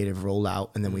creative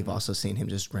rollout, and then we've also seen him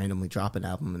just randomly drop an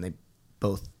album, and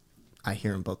I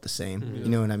hear them both the same. You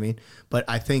know what I mean? But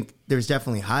I think there's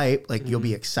definitely hype. Like, you'll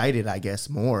be excited, I guess,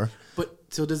 more. But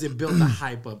so does it build the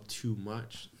hype up too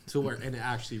much to where and it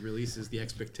actually releases the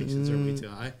expectations are way too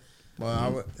high?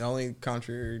 Well, the only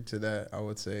contrary to that I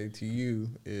would say to you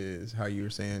is how you were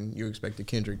saying you expected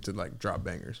Kendrick to like drop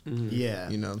bangers. Yeah.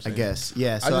 You know what I'm saying? I guess.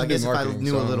 Yeah. So just I guess did if I marketing,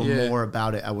 knew a so- little Yeah. more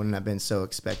about it, I wouldn't have been so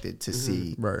expected to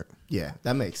see. Right. Yeah,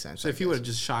 that makes sense. So I if you guess. would have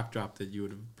just shock dropped it, you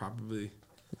would have probably.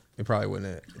 It probably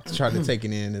wouldn't have tried to take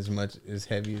it in as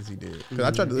heavy as he did. Because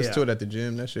I tried to listen to it at the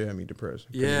gym. That shit had me depressed.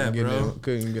 Yeah, bro.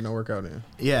 Couldn't get no workout in.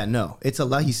 Yeah, no, it's a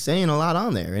lot. He's saying a lot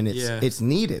on there, and Yeah. it's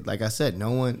needed. Like I said,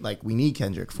 no one we need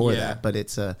Kendrick for Yeah. that, but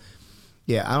it's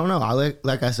yeah, I don't know.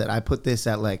 Like I said, I put this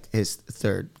at like his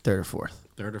third or fourth.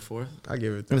 Third or fourth. I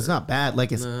give it. And it's not bad.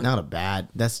 Like it's Nah. not a bad.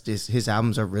 That's just his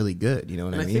albums are really good. You know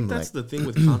what And I I mean? think that's the thing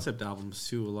with concept albums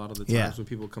too. A lot of the times Yeah. when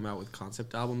people come out with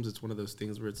concept albums, it's one of those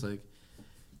things where it's like,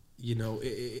 you know,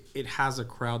 it has a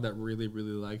crowd that really,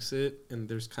 really likes it, and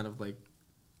there's kind of like,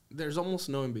 there's almost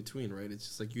no in between, right? It's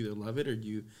just like you either love it or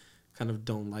you kind of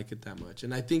don't like it that much.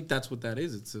 And I think that's what that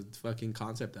is. It's a fucking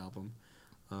concept album.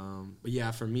 But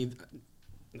yeah, for me,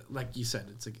 like you said,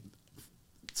 it's like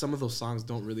some of those songs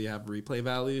don't really have replay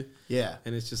value. Yeah.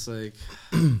 And it's just like,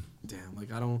 damn,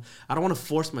 like I don't want to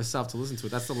force myself to listen to it.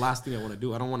 That's the last thing I want to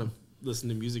do. I don't want to listen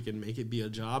to music and make it be a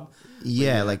job.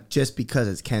 Yeah, like just because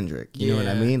it's Kendrick, you know what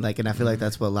I Yeah. mean? Like, and I feel like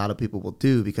that's what a lot of people will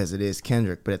do because it is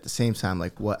Kendrick. But at the same time,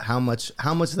 like, how much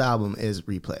of the album is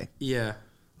replay? Yeah.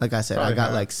 Like I said, Probably I got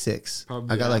half. like 6. Probably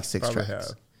I got half. like 6 Probably tracks.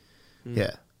 half.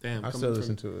 Yeah. Damn. I still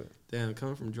listen to it. Damn,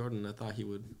 coming from Jordan, I thought he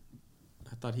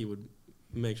would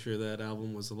make sure that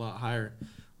album was a lot higher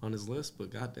on his list, but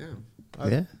goddamn.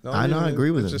 Yeah. I know, I agree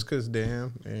with him. Just because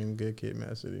Damn and Good Kid,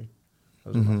 Mad City.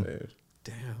 Those are my favorites.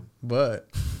 Damn. But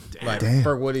like Damn.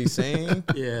 for what he's saying,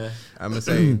 Yeah. I'm gonna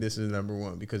say this is number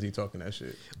one because he's talking that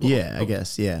shit. Yeah, I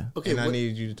guess. Yeah. Okay. And I what-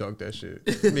 need you to talk that shit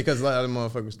because a lot of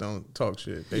motherfuckers don't talk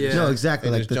shit. They Yeah. just, No, exactly.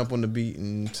 they Like just jump on the beat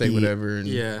and say Yeet. whatever. And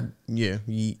Yeah.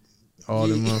 yeet. All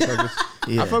them Yeet. motherfuckers.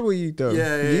 Yeah. I fuck with you though.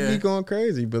 Yeah, yeah, You yeah. be going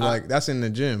crazy, but like that's in the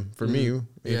gym for me. If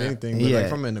Yeah. anything, but like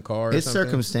if I'm in the car, or It's something,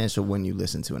 circumstantial when you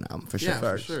listen to an album, for sure. Yeah,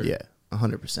 for Facts. sure. Yeah,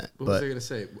 100%. What was I But gonna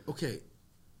say? Okay,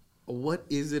 what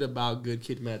is it about Good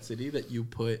Kid, Mad City that you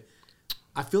put?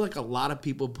 I feel like a lot of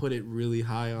people put it really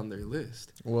high on their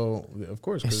list. Well, of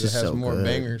course, It's because it just has so more good.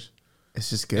 bangers. it's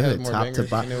just It has good, more top to bangers,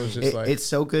 bottom. and it was just like- It's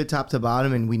so good, top to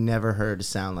bottom, and we never heard a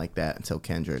sound like that until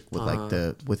Kendrick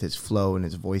with with his flow and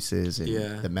his voices and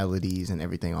Yeah. the melodies and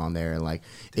everything on there. And like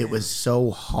it was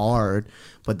so hard,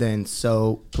 but then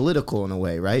so political in a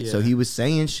way, right? So Yeah. he was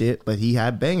saying shit, but he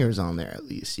had bangers on there at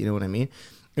least. You know what I mean?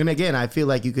 And again, I feel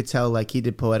like you could tell like he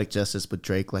did poetic justice with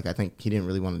Drake. Like I think he didn't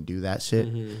really want to do that shit,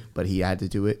 but he had to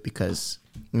do it because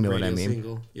you know what I Radio mean.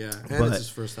 Single. Yeah, and But it's his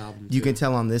first album. You too. can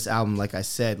tell on this album, like I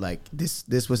said, like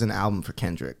this was an album for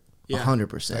Kendrick, Yeah.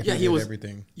 100%. Yeah, He he did was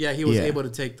everything. Yeah, he was Yeah. able to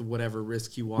take whatever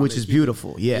risk he wanted, which is He-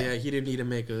 beautiful. Yeah, he didn't need to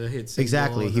make a hit single.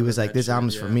 exactly. and He none was of like, that "This shit,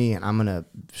 album's yeah. for me, and I'm gonna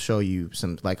show you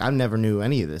some." Like I never knew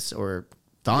any of this or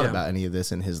thought Yeah. about any of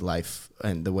this in his life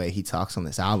and the way he talks on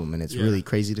this album, and it's Yeah. really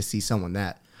crazy to see someone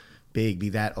that big be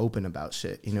that open about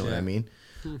shit. You know what Yeah. I mean?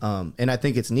 And I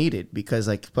think it's needed because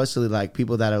like especially like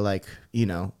people that are like, you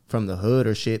know, from the hood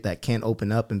or shit that can't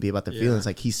open up and be about their Yeah. feelings.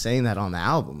 Like he's saying that on the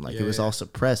album. Like Yeah, it was yeah. all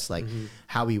suppressed, like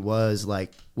how he was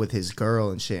like with his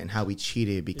girl and shit and how he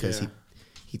cheated because Yeah.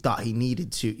 he thought he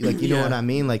needed to. Like you know Yeah. what I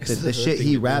mean? Like It's the the shit thing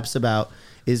he to do. raps about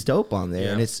is dope on there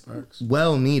and Yeah. it's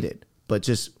well needed. But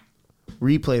just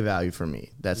replay value for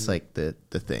me. That's like the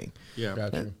thing. Yeah.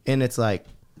 Got you. And it's like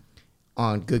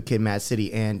on Good Kid, Mad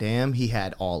City, and Damn, he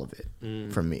had all of it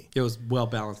for me. It was well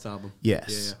balanced album.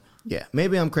 Yes. Yeah.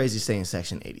 Maybe I'm crazy saying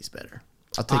Section 80's better.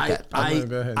 I'll take that. gonna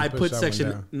go ahead and I push put that one section.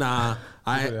 down. Nah,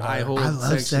 I hold. I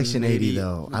love Section 80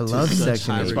 though. I to love such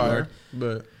Section high 80. It's regard. fire,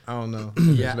 but I don't know.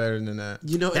 Yeah. It's better than that.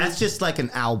 You know, That's just like an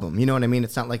album. You know what I mean?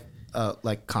 It's not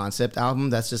like concept album.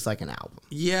 That's just like an album.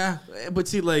 yeah. But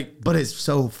see, like But it's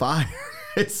so fire.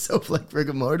 It's so like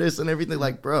rigor mortis and everything.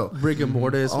 Like, bro, Rigor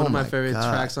Mortis. Oh One of my my favorite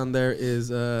God. tracks on there is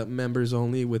Members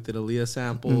Only with the Aaliyah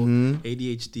sample.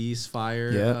 ADHD's Fire.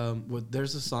 Yeah.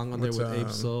 There's a song on What's, there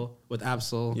with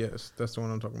Absol. Yes, that's the one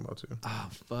I'm talking about too. Oh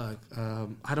fuck.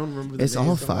 I don't remember the it's name.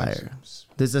 all fire.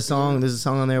 There's a song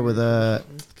on there with God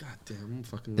damn, I'm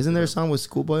fucking. Isn't there a song with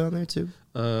Schoolboy on there too?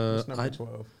 It's number I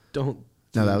 12. don't.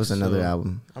 No, that think was another so.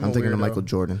 album. I'm I'm a thinking of weirdo. Michael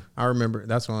Jordan. I remember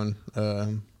that's on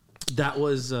That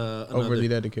was Overly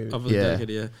Dedicated. Overly Yeah.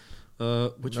 Dedicated. Yeah.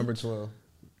 Which Number 12.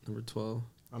 number 12?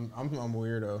 I'm a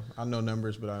weirdo. I know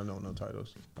numbers, but I don't know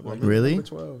titles. Really? Number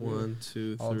 12. 1,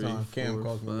 2, All the 3, time. Cam 4,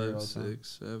 calls me weird all 5, the time.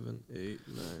 6, 7, 8,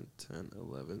 9, 10,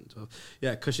 11, 12.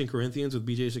 Yeah, Cushing Corinthians with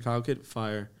BJ Chicago Kid,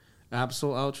 fire.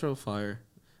 Absol outro, fire.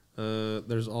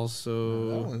 There's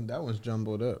also That one's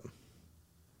jumbled up.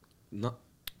 not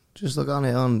Just look on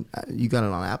it on. You got it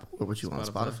on Apple or what you want?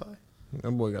 Spotify. Spotify.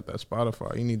 That boy got that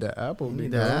Spotify. You need that Apple. You big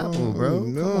need that dog. Apple, bro.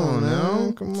 No, Come on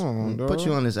now. Come on, dog. Put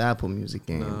you on this Apple Music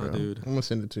game, nah, bro. dude. I'm gonna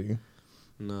send it to you.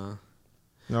 Nah.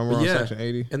 No, But we're on yeah. section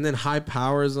 80. And then High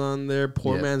Powers on there.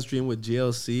 Poor Yeah. Man's Dream with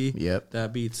GLC. Yep.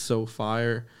 That beat's so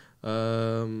fire.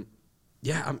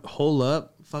 Yeah, Hold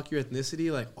Up, Fuck Your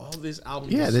Ethnicity, like all this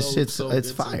album. Yeah, is this shit's so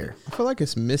it's good to me. fire. I feel like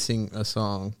it's missing a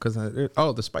song because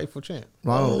the Spiteful Chant.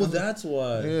 Oh, that's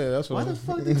why. Yeah, that's what. Why the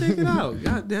fuck they take it out?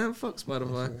 God damn, fuck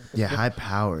Spotify. Yeah, High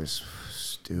Powers,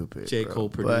 stupid. J. bro. Cole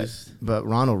produced. but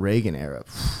Ronald Reagan era.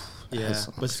 Yeah, that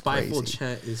song but is Spiteful crazy.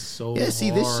 Chant is so Yeah, see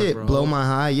this hard, shit, bro. Blow My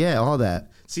High, yeah, all that.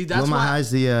 See, that's Blow My why.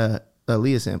 High's the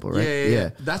Aaliyah sample, right?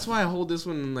 Yeah. That's why I hold this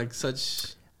one in like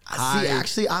such high. See,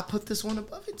 actually, I put this one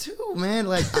above it too, man.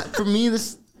 Like for me,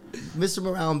 this Mr.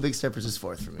 Morale and Big Steppers is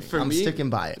fourth for me. For I'm me- sticking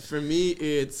by it. For me,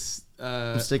 it's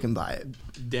I'm sticking by it.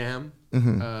 Damn.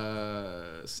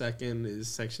 Second is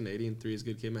Section 80, and 3 is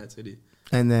Good Kid, Mad City.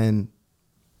 And then,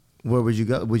 where would you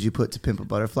go? Would you put To Pimp a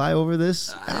Butterfly over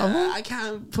this album? I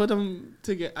can't put them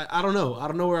together. I don't know. I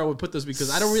don't know where I would put this because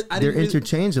I don't. I They're didn't really-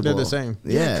 interchangeable. They're the same.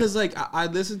 Yeah, because like I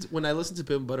listened when I listen to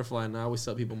Pimp Butterfly, and I always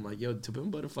tell people, I'm like, yo, To Pimp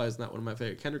Butterfly is not one of my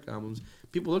favorite Kendrick albums.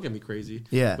 People look at me crazy.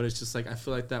 Yeah. But it's just like I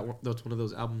feel like that's one of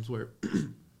those albums where,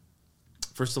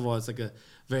 first of all, it's like a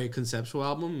very conceptual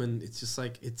album, and it's just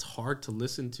like it's hard to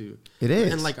listen to. It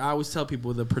is. And like I always tell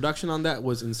people, the production on that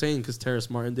was insane because Terrace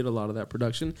Martin did a lot of that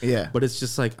production. Yeah. But it's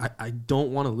just like I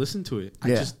don't want to listen to it. I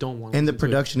Yeah. just don't want to. And the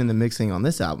production and the mixing on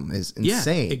this album is Yeah,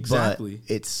 insane. exactly.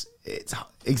 But it's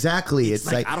exactly.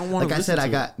 It's like I don't wanna like I said, listen I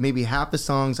to got maybe half the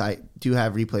songs I do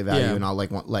have replay value, Yeah. and I'll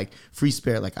like want like Free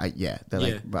Spirit. Like they're Yeah.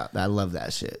 like, bro, I love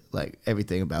that shit. Like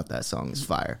everything about that song is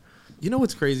fire. You know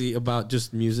what's crazy about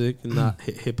just music and not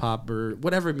hip hop or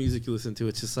whatever music you listen to?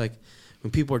 It's just like when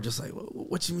people are just like,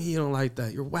 "What you mean you don't like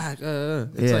that? You're whack."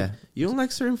 It's Yeah. like you don't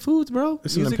like certain foods, bro.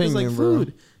 It's an music is opinion, like bro.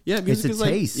 food. Yeah, music It's is a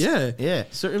taste. like Yeah.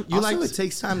 Certain you Also, like it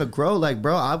takes time to grow. Like,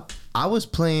 bro, I was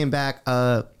playing back.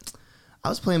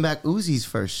 Uzi's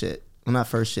first shit. Well, not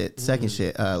first shit, second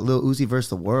shit. Lil Uzi versus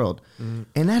the World, and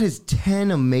that is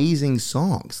 10 amazing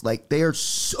songs. Like they are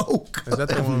so good. Is that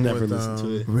the one never with, listened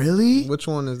to it. Really? Which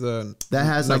one is the That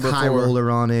has like number High 4? Roller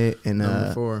on it, and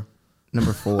Number 4.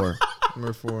 number 4,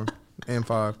 Number 4 and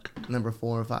 5. number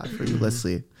 4 and 5 for you. Let's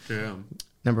see, Damn.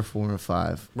 number 4 and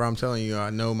 5. Bro, I'm telling you,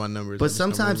 I know my numbers. I But just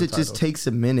don't sometimes remember it the just titles. takes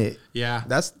a minute. Yeah.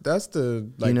 That's the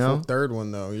like You know? third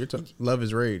one though. You're Love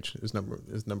Is Rage is number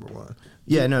 1.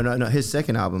 Yeah, no. His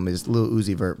second album is Lil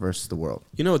Uzi versus the World.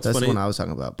 You know what's That's funny? the one I was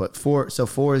talking about. But 4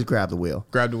 is Grab the Wheel.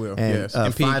 Grab the Wheel. And, Yes.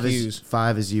 And Pink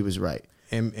 5 is You Is Right.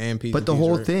 and P's But and the Q's,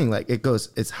 whole right? thing, like it goes,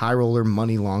 it's High Roller,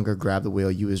 Money Longer, Grab the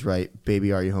Wheel, You Is Right,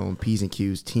 Baby Are You Home, P's and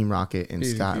Q's, Team Rocket, and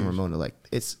P's and Scott and Q's. Ramona. Like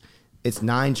it's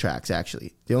 9 tracks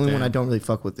actually. The only one Damn. I don't really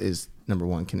fuck with is number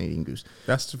 1, Canadian Goose.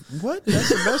 That's what? That's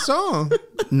the best song.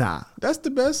 Nah, That's the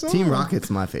best song. Team Rocket's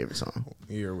my favorite song.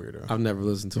 You're a weirdo. I've never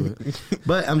listened to it.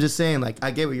 But I'm just saying, like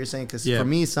I get what you're saying because Yeah. for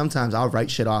me, sometimes I'll write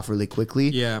shit off really quickly.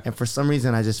 Yeah. And for some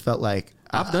reason, I just felt like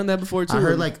I've done that before too. I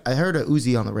heard a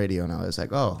Uzi on the radio, and I was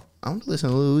like, oh, I'm gonna listen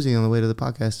to Lil Uzi on the way to the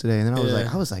podcast today. And then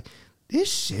I was like, this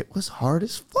shit was hard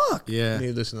as fuck. Yeah. You need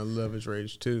to listen to Love Is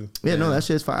Rage too. Yeah, no, that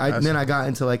shit's fine. Then I got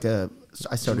into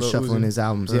I started Lil shuffling Uzi. his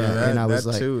albums. Bro, Yeah, that, and I was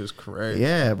that like, too is crazy.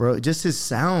 yeah, bro, just his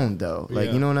sound though. Like,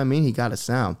 Yeah. you know what I mean? He got a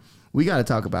sound. We got to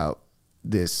talk about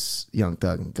this Young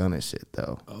Thug and Gunna shit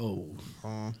though. Oh.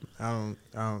 I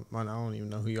don't even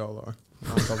know who y'all are.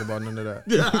 I don't talk about none of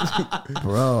that.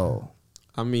 Bro,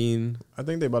 I mean, I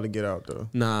think they about to get out though.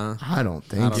 nah. I don't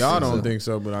think. Y'all so. don't think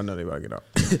so, but I know they about to get out.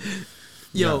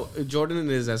 Yo, Jordan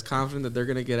is as confident that they're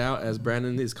gonna get out as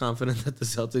Brandon is confident that the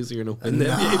Celtics are gonna win the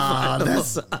NBA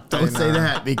Finals. Don't say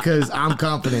that because I'm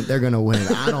confident they're gonna win.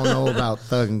 I don't know about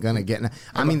Thug and gonna get.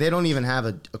 I mean, they don't even have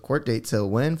a court date till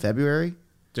when? February?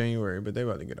 January, but they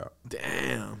about to get out.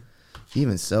 Damn.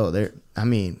 Even so, they're. I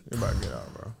mean, They about to get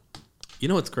out, bro. You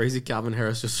know what's crazy? Calvin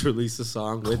Harris just released a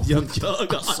song with Young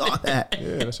Thug. I saw that.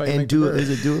 Yeah, that's how you And make the bread. is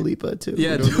it Dua Lipa too?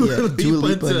 Yeah, Dua Dua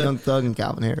Lipa, Lipa. Young Thug, and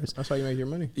Calvin Harris. That's how you make your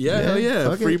money. Yeah, hell yeah.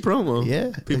 fuck Free it. promo.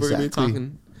 Yeah, People are going to be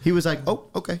talking. He was like, "Oh,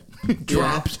 okay."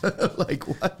 Dropped. Like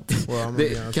what? Well, I'm gonna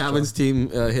be honest Calvin's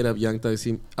team hit up Young Thug's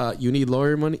team. You need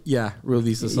lawyer money? Yeah,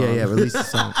 release a song. Yeah, release the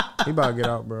song. He about to get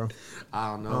out, bro.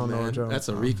 I don't know, I don't know man. what y'all- That's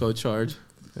a RICO charge.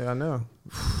 Yeah, I know.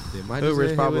 They might Hood just Rich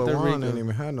hit Pablo with the Juan RICO. ain't even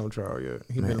had no trial yet.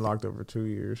 He been locked up for 2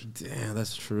 years. Damn,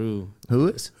 that's true. Who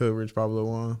is? Hood Rich Pablo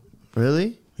Juan.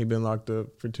 Really? He been locked up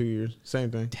for 2 years.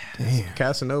 Same thing. Damn.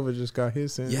 Casanova just got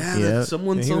his sentence. Yeah, Yeah.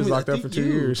 someone And he told was me. locked I up for think 2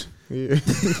 you. years. Yeah.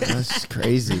 That's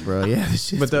crazy, bro. Yeah, this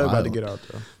shit's But they're about to wild. get out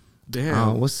though.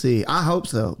 Damn, We'll see. I hope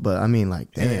so, but I mean,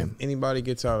 like, damn. And if anybody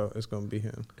gets out, it's gonna be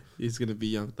him. he's gonna be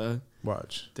Young Thug.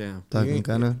 Watch. Damn. Thug You and ain't-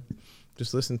 Gunna.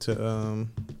 Just listen to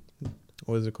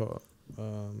what is it called?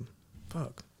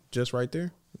 Just Right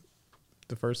There.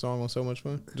 The first song on So Much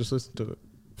Fun. Just listen to it.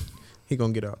 He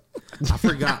gonna get out. I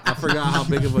forgot how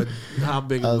big of a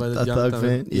A Young Thug Thug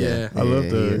fan? Yeah, I love he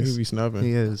the is. he be snubbing.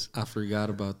 He is. I forgot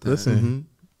about that. Listen,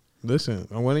 listen.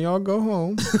 And when y'all go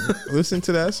home, listen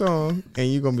to that song, and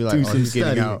you're gonna be like, Do "Oh, some he's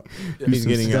getting studying. out. Do He's some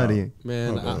getting studying.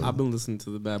 Man, Okay. I've been listening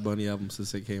to the Bad Bunny album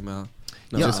since it came out.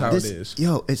 No, Yo, Just how this, it is.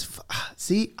 Yo,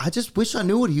 see, I just wish I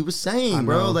knew what he was saying,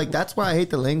 bro. know. Like, that's why I hate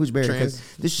the language barrier, because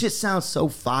Trans- this shit sounds so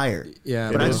fire.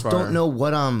 Yeah, But It I is just fire. don't know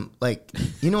what I'm, like,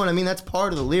 you know what I mean? That's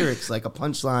part of the lyrics, like a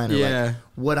punchline or Yeah. like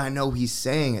what I know he's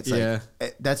saying. It's Yeah.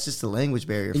 like, that's just the language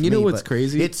barrier for And you know me, what's but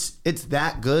crazy? It's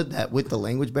that good that with the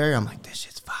language barrier, I'm like, this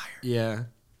shit's fire. Yeah.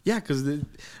 Yeah, because,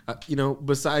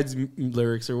 besides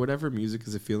lyrics or whatever, music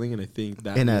is a feeling, and I think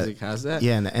that music has that.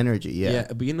 Yeah, and the energy, yeah.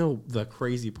 But the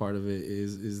crazy part of it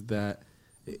is that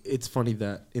it's funny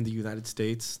that in the United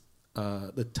States,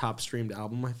 the top streamed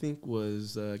album, I think,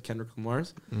 was Kendrick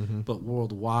Lamar's, but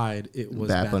worldwide it was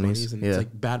Bad Bad Bunny's, Bunny's, and yeah. it's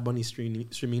like Bad Bunny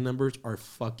streaming numbers are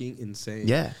fucking insane.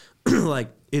 Yeah. Like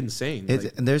insane.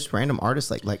 Like, And there's random artists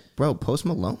like, bro, Post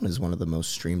Malone is one of the most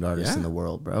streamed artists Yeah. in the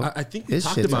world, bro. I think we his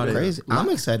talked shit's about it. crazy. I'm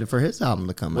excited for his album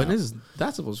to come when out. is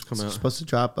that supposed to come It's out? supposed to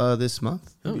drop this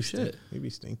month. Oh shit! He be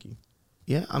stinky.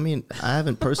 Yeah, I mean, I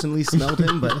haven't personally smelled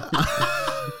him, but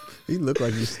He look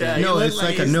like he's Yeah, stinky. he no, look it's like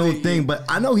like a he's known the- thing. But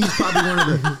I know he's probably one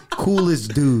of the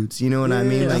coolest dudes. You know what I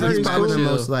mean? Yeah, I Like heard he's he's probably the cool.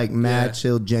 most like mad, Yeah.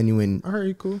 chill, genuine. I heard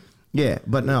he cool. Yeah,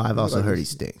 but no, I've also like heard he he's-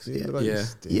 stinks. He Yeah, look like Yeah. he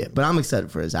stink. yeah, but I'm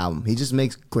excited for his album. He just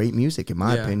makes great music, in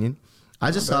my Yeah. opinion. I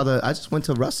just went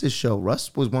to Russ's show.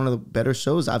 Russ was one of the better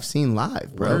shows I've seen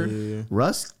live, bro. Word. Yeah.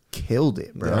 Russ killed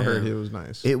it, bro. I heard it was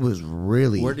nice. It was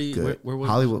really Where do you- good. where was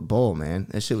Hollywood Bowl, man.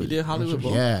 That shit was. did Hollywood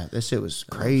Bowl? Yeah, that shit was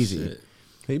crazy. Shit.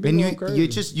 He been And going you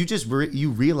crazy.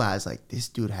 you realize like this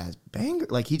dude has banger.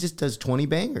 Like he just does 20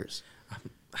 bangers. I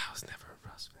was never a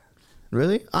Russ fan.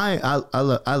 Really?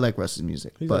 I like Russ's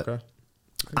music, He's but okay.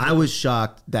 I was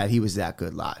shocked that he was that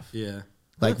good live. Yeah.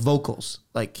 Like vocals,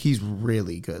 like he's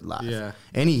really good live. Yeah.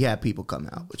 and he had people come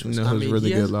out, which You was know I who's mean, really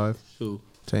he good has- live? Who?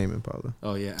 Tame Impala.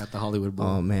 Oh yeah, at the Hollywood Bowl.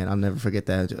 oh man, I'll never forget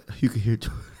that. You could hear.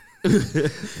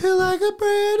 Feel like a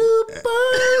brand new person.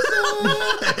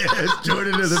 It's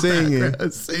Jordan in the Singing.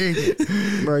 background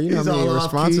singing. Bro, you know He's how many all off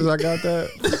responses key. I got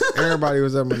that? Everybody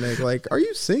was at my neck like, are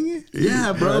you singing?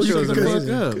 yeah, bro. That You shit was can fuck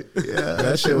amazing. up. Yeah,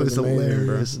 That shit was amazing,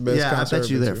 bro. Best Yeah, I concert bet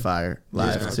you I've been they're to. fire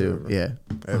live Yeah. too. Yeah,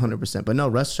 100%. But no,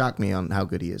 Russ shocked me on how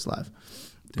good he is live.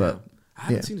 But Damn. I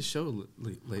haven't yeah. seen a show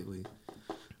lately.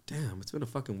 Damn, it's been a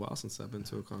fucking while since I've been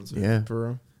to a concert. yeah, For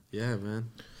real. Yeah,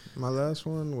 man. My last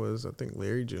one was, I think,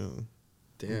 Larry June.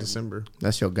 In Damn. December.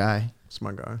 that's your guy. It's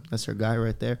my guy. That's your guy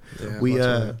right there.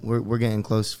 Yeah, We're getting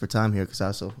close for time here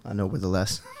because I know we're the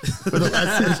last we're the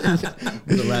last session.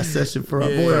 We're the last session for our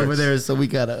Yeah. boy over there, so we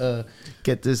gotta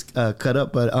get this cut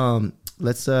up. But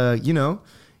let's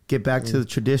get back to the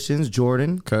traditions.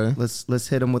 Jordan, Okay. let's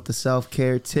hit him with the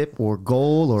self-care tip or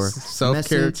goal or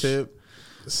Self-care message. tip.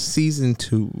 Season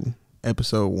 2,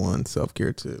 episode 1,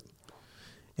 self-care tip.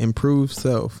 Improve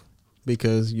self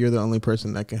because you're the only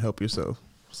person that can help yourself.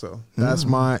 So that's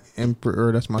my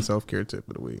that's my self-care tip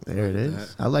of the week. There it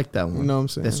is. I like that one. You know what I'm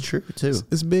saying? That's true too.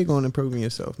 It's big on improving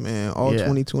yourself, man. All Yeah.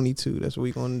 2022. That's what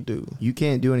we going to do. You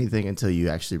can't do anything until you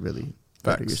actually really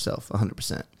better Facts. yourself.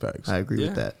 100%. Facts. I agree Yeah.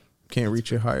 with that. Can't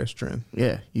reach your highest strength.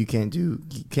 Yeah, you can't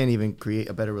even create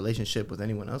a better relationship with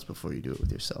anyone else before you do it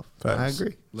with yourself. Facts. I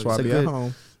agree. That's why I be at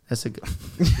home. That's a good.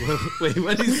 Wait,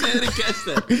 what did he say? I didn't catch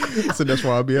that. So that's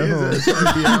why I be at home. That's why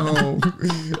I be at home.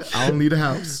 I don't need a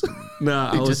house.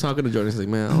 Nah, I was talking to Jordan. He's like,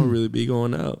 man, I don't really be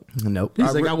going out. Nope.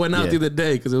 He's like, I went out the other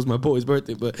day because it was my boy's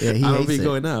birthday, but Yeah, he I don't hates be it.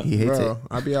 going out. He hates Bro, it.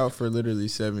 I be out for literally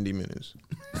 70 minutes.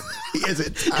 He has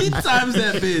it. He times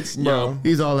that bitch, Bro.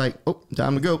 He's all like, oh,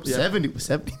 time to go. Yeah. 70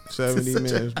 70 Such a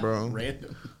minutes, bro.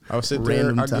 Random. I'll sit there,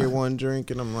 Random I get time. one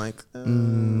drink, and I'm like,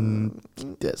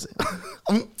 That's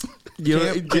it. You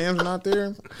know, Cam's not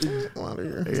there. I'm out of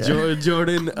here. Yeah.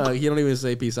 Jordan, he don't even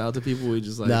say peace out to people. He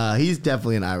just like, Nah, he's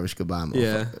definitely an Irish goodbye motherfucker.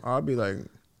 yeah. I'll be like,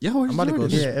 Yo, where's I'm about to go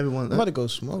Jordan? Yeah, everyone. I'm about to go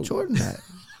smoke. Jordan that.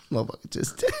 Motherfucker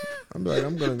just. I'm like,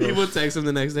 I'm gonna go. People text him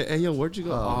the next day, hey, yo, where'd you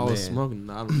go? Oh, Oh, I was man. smoking.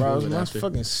 Nah, I'm Bro, moving my after.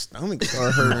 fucking stomach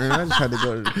started hurting. And I just had to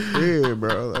go to the crib,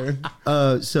 bro.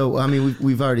 Like, So I mean,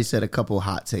 we've already said a couple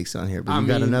hot takes on here, but you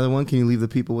got mean- another one. Can you leave the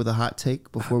people with a hot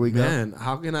take before we go? Man,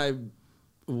 how can I?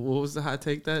 What was the hot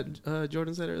take that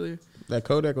Jordan said earlier? that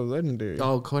Kodak was legendary.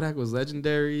 Oh, Kodak was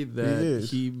legendary. That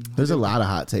is. he. There's a lot of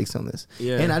hot takes on this.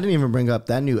 Yeah. And I didn't even bring up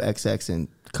that new XX and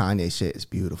Kanye shit is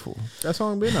beautiful. That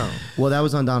song been out. Well, that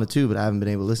was on Donna too, but I haven't been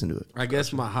able to listen to it. I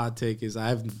guess my hot take is I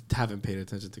haven't paid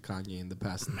attention to Kanye in the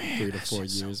past 3 to 4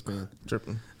 years, man.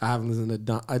 Tripping. I haven't listened to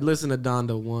Don. I listened to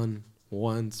Donda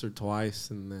once or twice,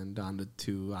 and then Donda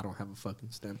 2. I don't have a fucking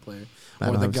stem player. I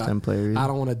don't the have a stem player either. I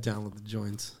don't want to download the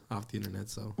joints off the internet.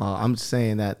 So Well, I'm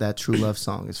saying that True Love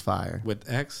song is fire. with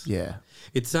X, Yeah,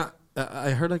 it's not. I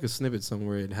heard like a snippet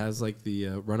somewhere. It has like the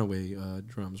Runaway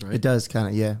drums, right? it does kind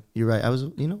of. Yeah, you're right. I was.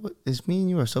 You know what? It's me and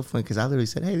you are so funny because I literally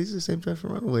said, "Hey, these are the same drums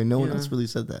from Runaway." No one Yeah. else really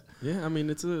said that. Yeah, I mean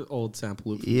it's an old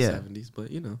sample loop from Yeah. the 70s,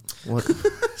 but you know. What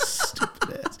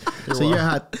stupid ass. So your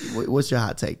hot. What's your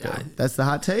hot take though? That's the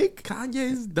hot take.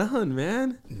 Kanye's done,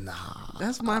 man. Nah.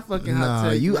 That's my fucking Nah, hot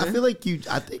take. you. man. I feel like you.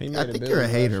 I He think. made I a think bill you're a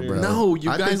last hater, year. bro. No, you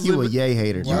I guys think you a live- yay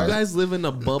hater. You dog. guys live in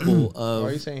a bubble Why are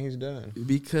you of saying he's done?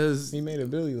 because He made a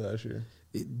Billy last year.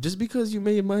 just because you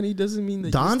made money doesn't mean that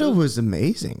you Donda still- was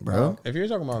amazing, bro. If you're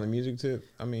talking about the music tip,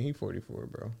 I mean, he 44,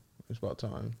 bro. It's about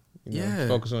time. You know, Yeah.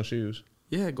 Focus on shoes.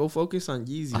 Yeah, go focus on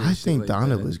Yeezy. and I shit think like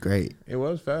Donda that. was great. It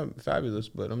was fabulous,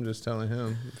 but I'm just telling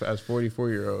him, as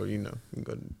 44-year-old, you know, you can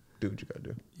go do what you gotta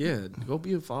do. Yeah, go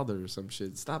be a father or some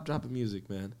shit. Stop dropping music,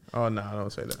 man. Oh no,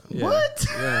 don't say that. Yeah. What?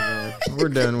 Yeah, man. We're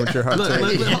done with your hot Look,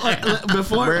 take. look,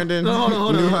 before Brandon, no, hold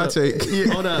on, new hold hot on. take.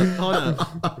 Hold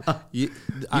on.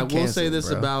 I will say canceled, this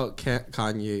bro. about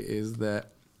Kanye is that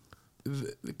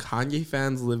the Kanye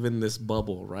fans live in this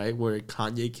bubble, right? Where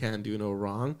Kanye can't do no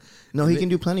wrong. No, he can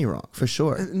do plenty wrong for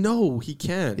sure. No, he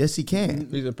can't. Yes, he can.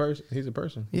 He's a person. He's a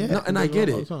person. Yeah. No, and I get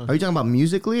All the it. time. Are you talking about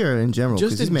musically or in general?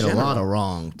 Just Because he's in made a lot general. of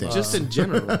wrong things. Just in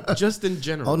general. Just in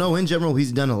general. Oh no, in general,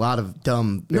 he's done a lot of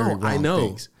dumb, very No, wrong I know.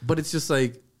 things. But it's just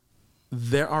like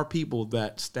there are people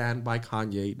that stand by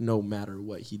Kanye no matter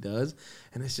what he does.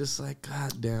 And it's just like,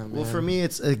 God damn, Well, man. for me,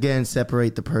 it's again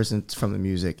separate the person from the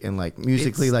music, and like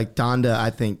musically, It's- like Donda, I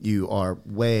think you are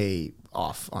way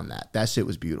off on that. That shit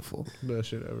was beautiful. Best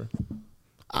shit ever.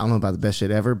 I don't know about the best shit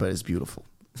ever, but it's beautiful.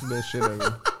 Best shit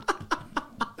ever.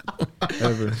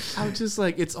 Ever. I'm just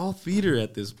like, it's all theater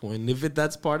at this point. And if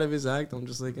that's part of his act, I'm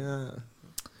just like, ah.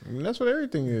 I mean, that's what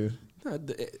everything is.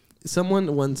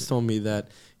 Someone once told me that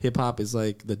hip hop is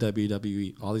like the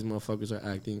WWE. All these motherfuckers are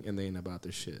acting and they ain't about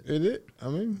their shit. Is it? I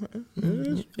mean, it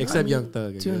is. Except Young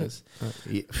Thug, I to- guess.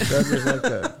 Yeah. Rappers like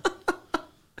that.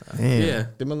 Damn. Yeah.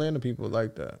 Them Atlanta people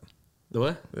like that. The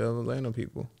what? The Atlanta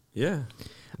people. Yeah.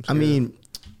 I mean,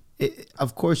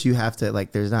 of course you have to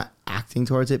like. There's not acting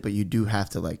towards it, but you do have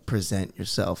to like present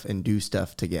yourself and do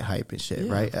stuff to get hype and shit,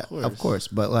 Yeah, right? of course. Of course,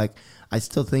 but like, I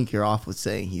still think you're off with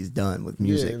saying he's done with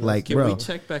music. let's like, Can bro, we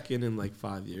check back in like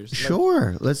 5 years?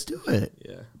 sure, let's do it.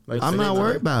 Yeah. Like, I'm not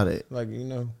worried about it. Like you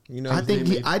know. I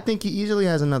think I think he easily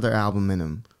has another album in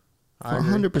him. I agree.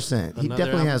 100%. He Another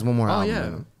definitely album? has one more Oh, album yeah.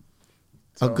 in him.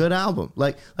 So- A good album.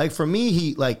 Like for me,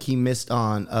 he missed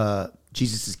on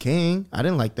Jesus is King. I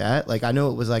didn't like that. Like I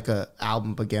know it was like a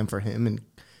album again for him and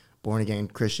born again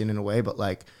Christian in a way, but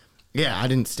like yeah, I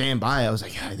didn't stand by it. I was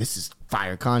like, yeah, this is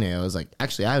fire Kanye. I was like,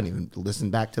 actually, I haven't even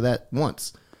listened back to that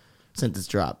once since it's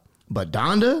dropped. But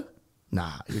Donda,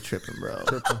 nah, you're tripping, bro.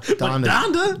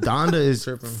 Donda is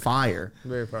Tripping. fire.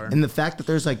 Very fire. And the fact that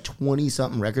there's like 20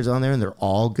 something records on there and they're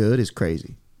all good is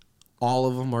crazy. All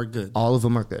of them are good. All of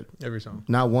them are good. Every song.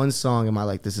 Not one song am I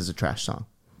like, this is a trash song.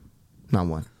 Not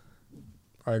one.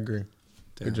 I agree.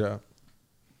 Damn. Good job.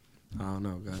 I don't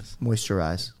know, guys.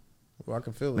 Moisturize. Well, I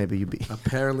can feel it. Maybe you be.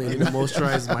 Apparently, I need to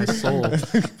moisturize my soul.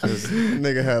 'Cause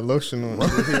Nigga had lotion on.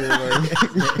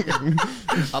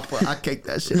 I cake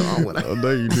that shit on when I. Oh,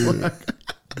 no, you do.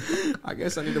 I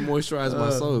guess I need to moisturize my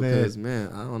soul because,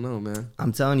 man, I don't know, man.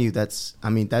 I'm telling you, that's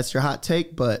your hot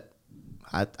take, but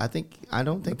I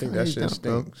don't think that shit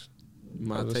stinks.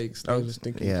 My takes. I was just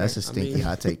thinking. Yeah, that's a stinky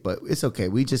hot take, but it's okay.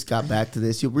 We just got back to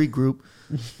this. You'll regroup.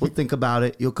 We'll think about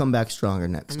it. You'll come back stronger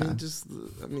next time.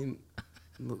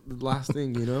 The last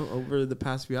thing, over the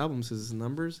past few albums is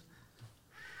numbers.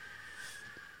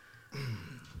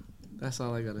 That's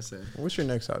all I gotta say. What's your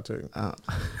next hot take?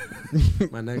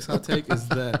 My next hot take is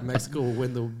that Mexico will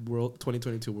win the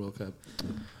 2022 World Cup.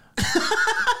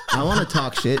 I want to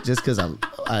talk shit just because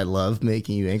I love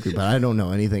making you angry, but I don't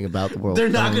know anything about the World Cup. They're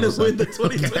not going to win the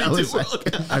 2022 World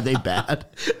Cup. Are they bad?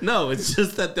 No, it's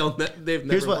just that they've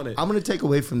never won it. I'm going to take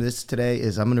away from this today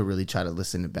is I'm going to really try to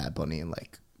listen to Bad Bunny and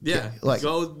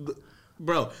go,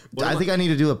 bro. I think I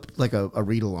need to do a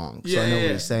read along so I know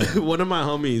what he's saying. One of my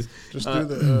homies just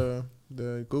do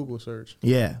the Google search.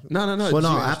 Yeah. No. Well,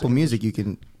 no, Apple Music you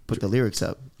can put the lyrics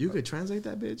up. You could translate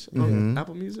that bitch on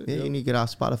Apple Music. Yeah, you need to get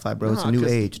off Spotify, bro. It's a new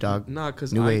age, dog. Nah,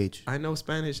 because new age. I know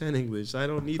Spanish and English. I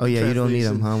don't need. Oh yeah, you don't need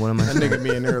them, huh? What am I? That nigga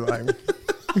be in there like.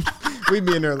 We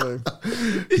be in there like.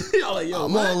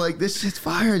 I'm all like, this shit's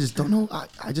fire. I just don't know.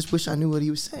 I just wish I knew what he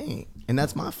was saying, and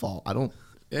that's my fault. I don't.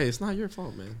 Yeah, it's not your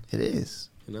fault, man. It is.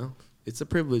 It's a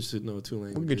privilege to know two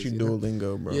languages. We'll get you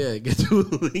Duolingo, bro. Yeah, get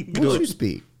Duolingo. What do you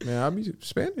speak? Man, I'll be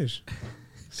Spanish.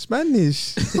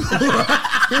 Spanish. You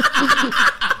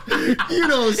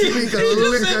don't speak a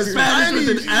lick of Spanish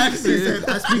with an accent. He said,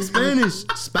 I speak Spanish.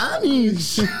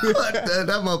 Spanish.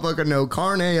 that motherfucker know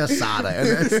carne asada. And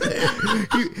that's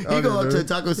it. He go up to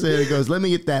Taco Cell and goes, let me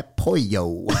get that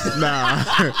pollo. Nah.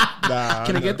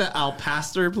 Can I get the al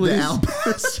pastor, please? The al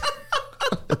pastor.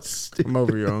 I'm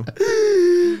over y'all.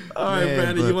 All right,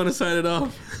 Brandon, you want to sign it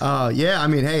off? Yeah, I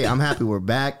mean, hey, I'm happy we're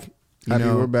back.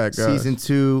 We're back, guys. Season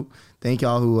 2. Thank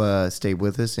y'all who stayed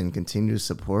with us and continue to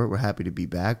support. We're happy to be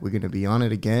back. We're going to be on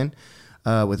it again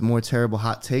with more terrible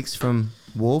hot takes from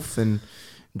Wolf, and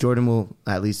Jordan will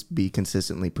at least be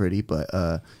consistently pretty, but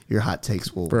your hot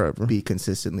takes will be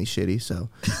consistently shitty. So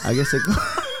I guess it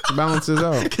balances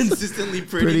out. Consistently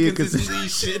pretty consistently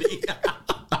shitty.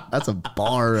 That's a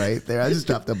bar right there. I just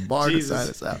dropped a bar to sign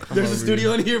us out. There's a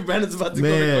studio in here. Brandon's about to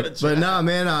go to chat. But no,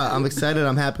 man, I'm excited.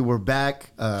 I'm happy we're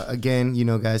back. Again,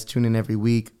 guys, tune in every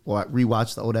week or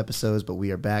rewatch the old episodes, but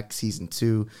we are back, season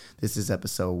 2. This is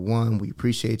episode 1. We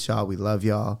appreciate y'all. We love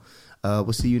y'all.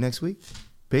 We'll see you next week.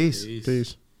 Peace.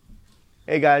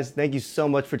 Hey guys, thank you so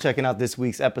much for checking out this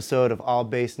week's episode of All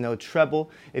Bass No Treble.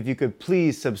 If you could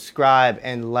please subscribe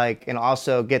and like, and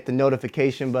also get the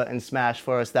notification button smashed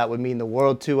for us, that would mean the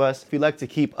world to us. If you'd like to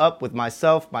keep up with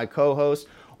myself, my co-host,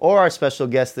 or our special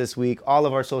guest this week, all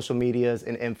of our social medias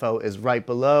and info is right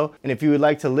below. And if you would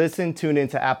like to listen, tune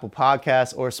into Apple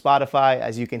Podcasts or Spotify,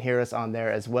 as you can hear us on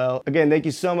there as well. Again, thank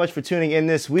you so much for tuning in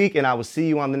this week, and I will see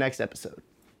you on the next episode.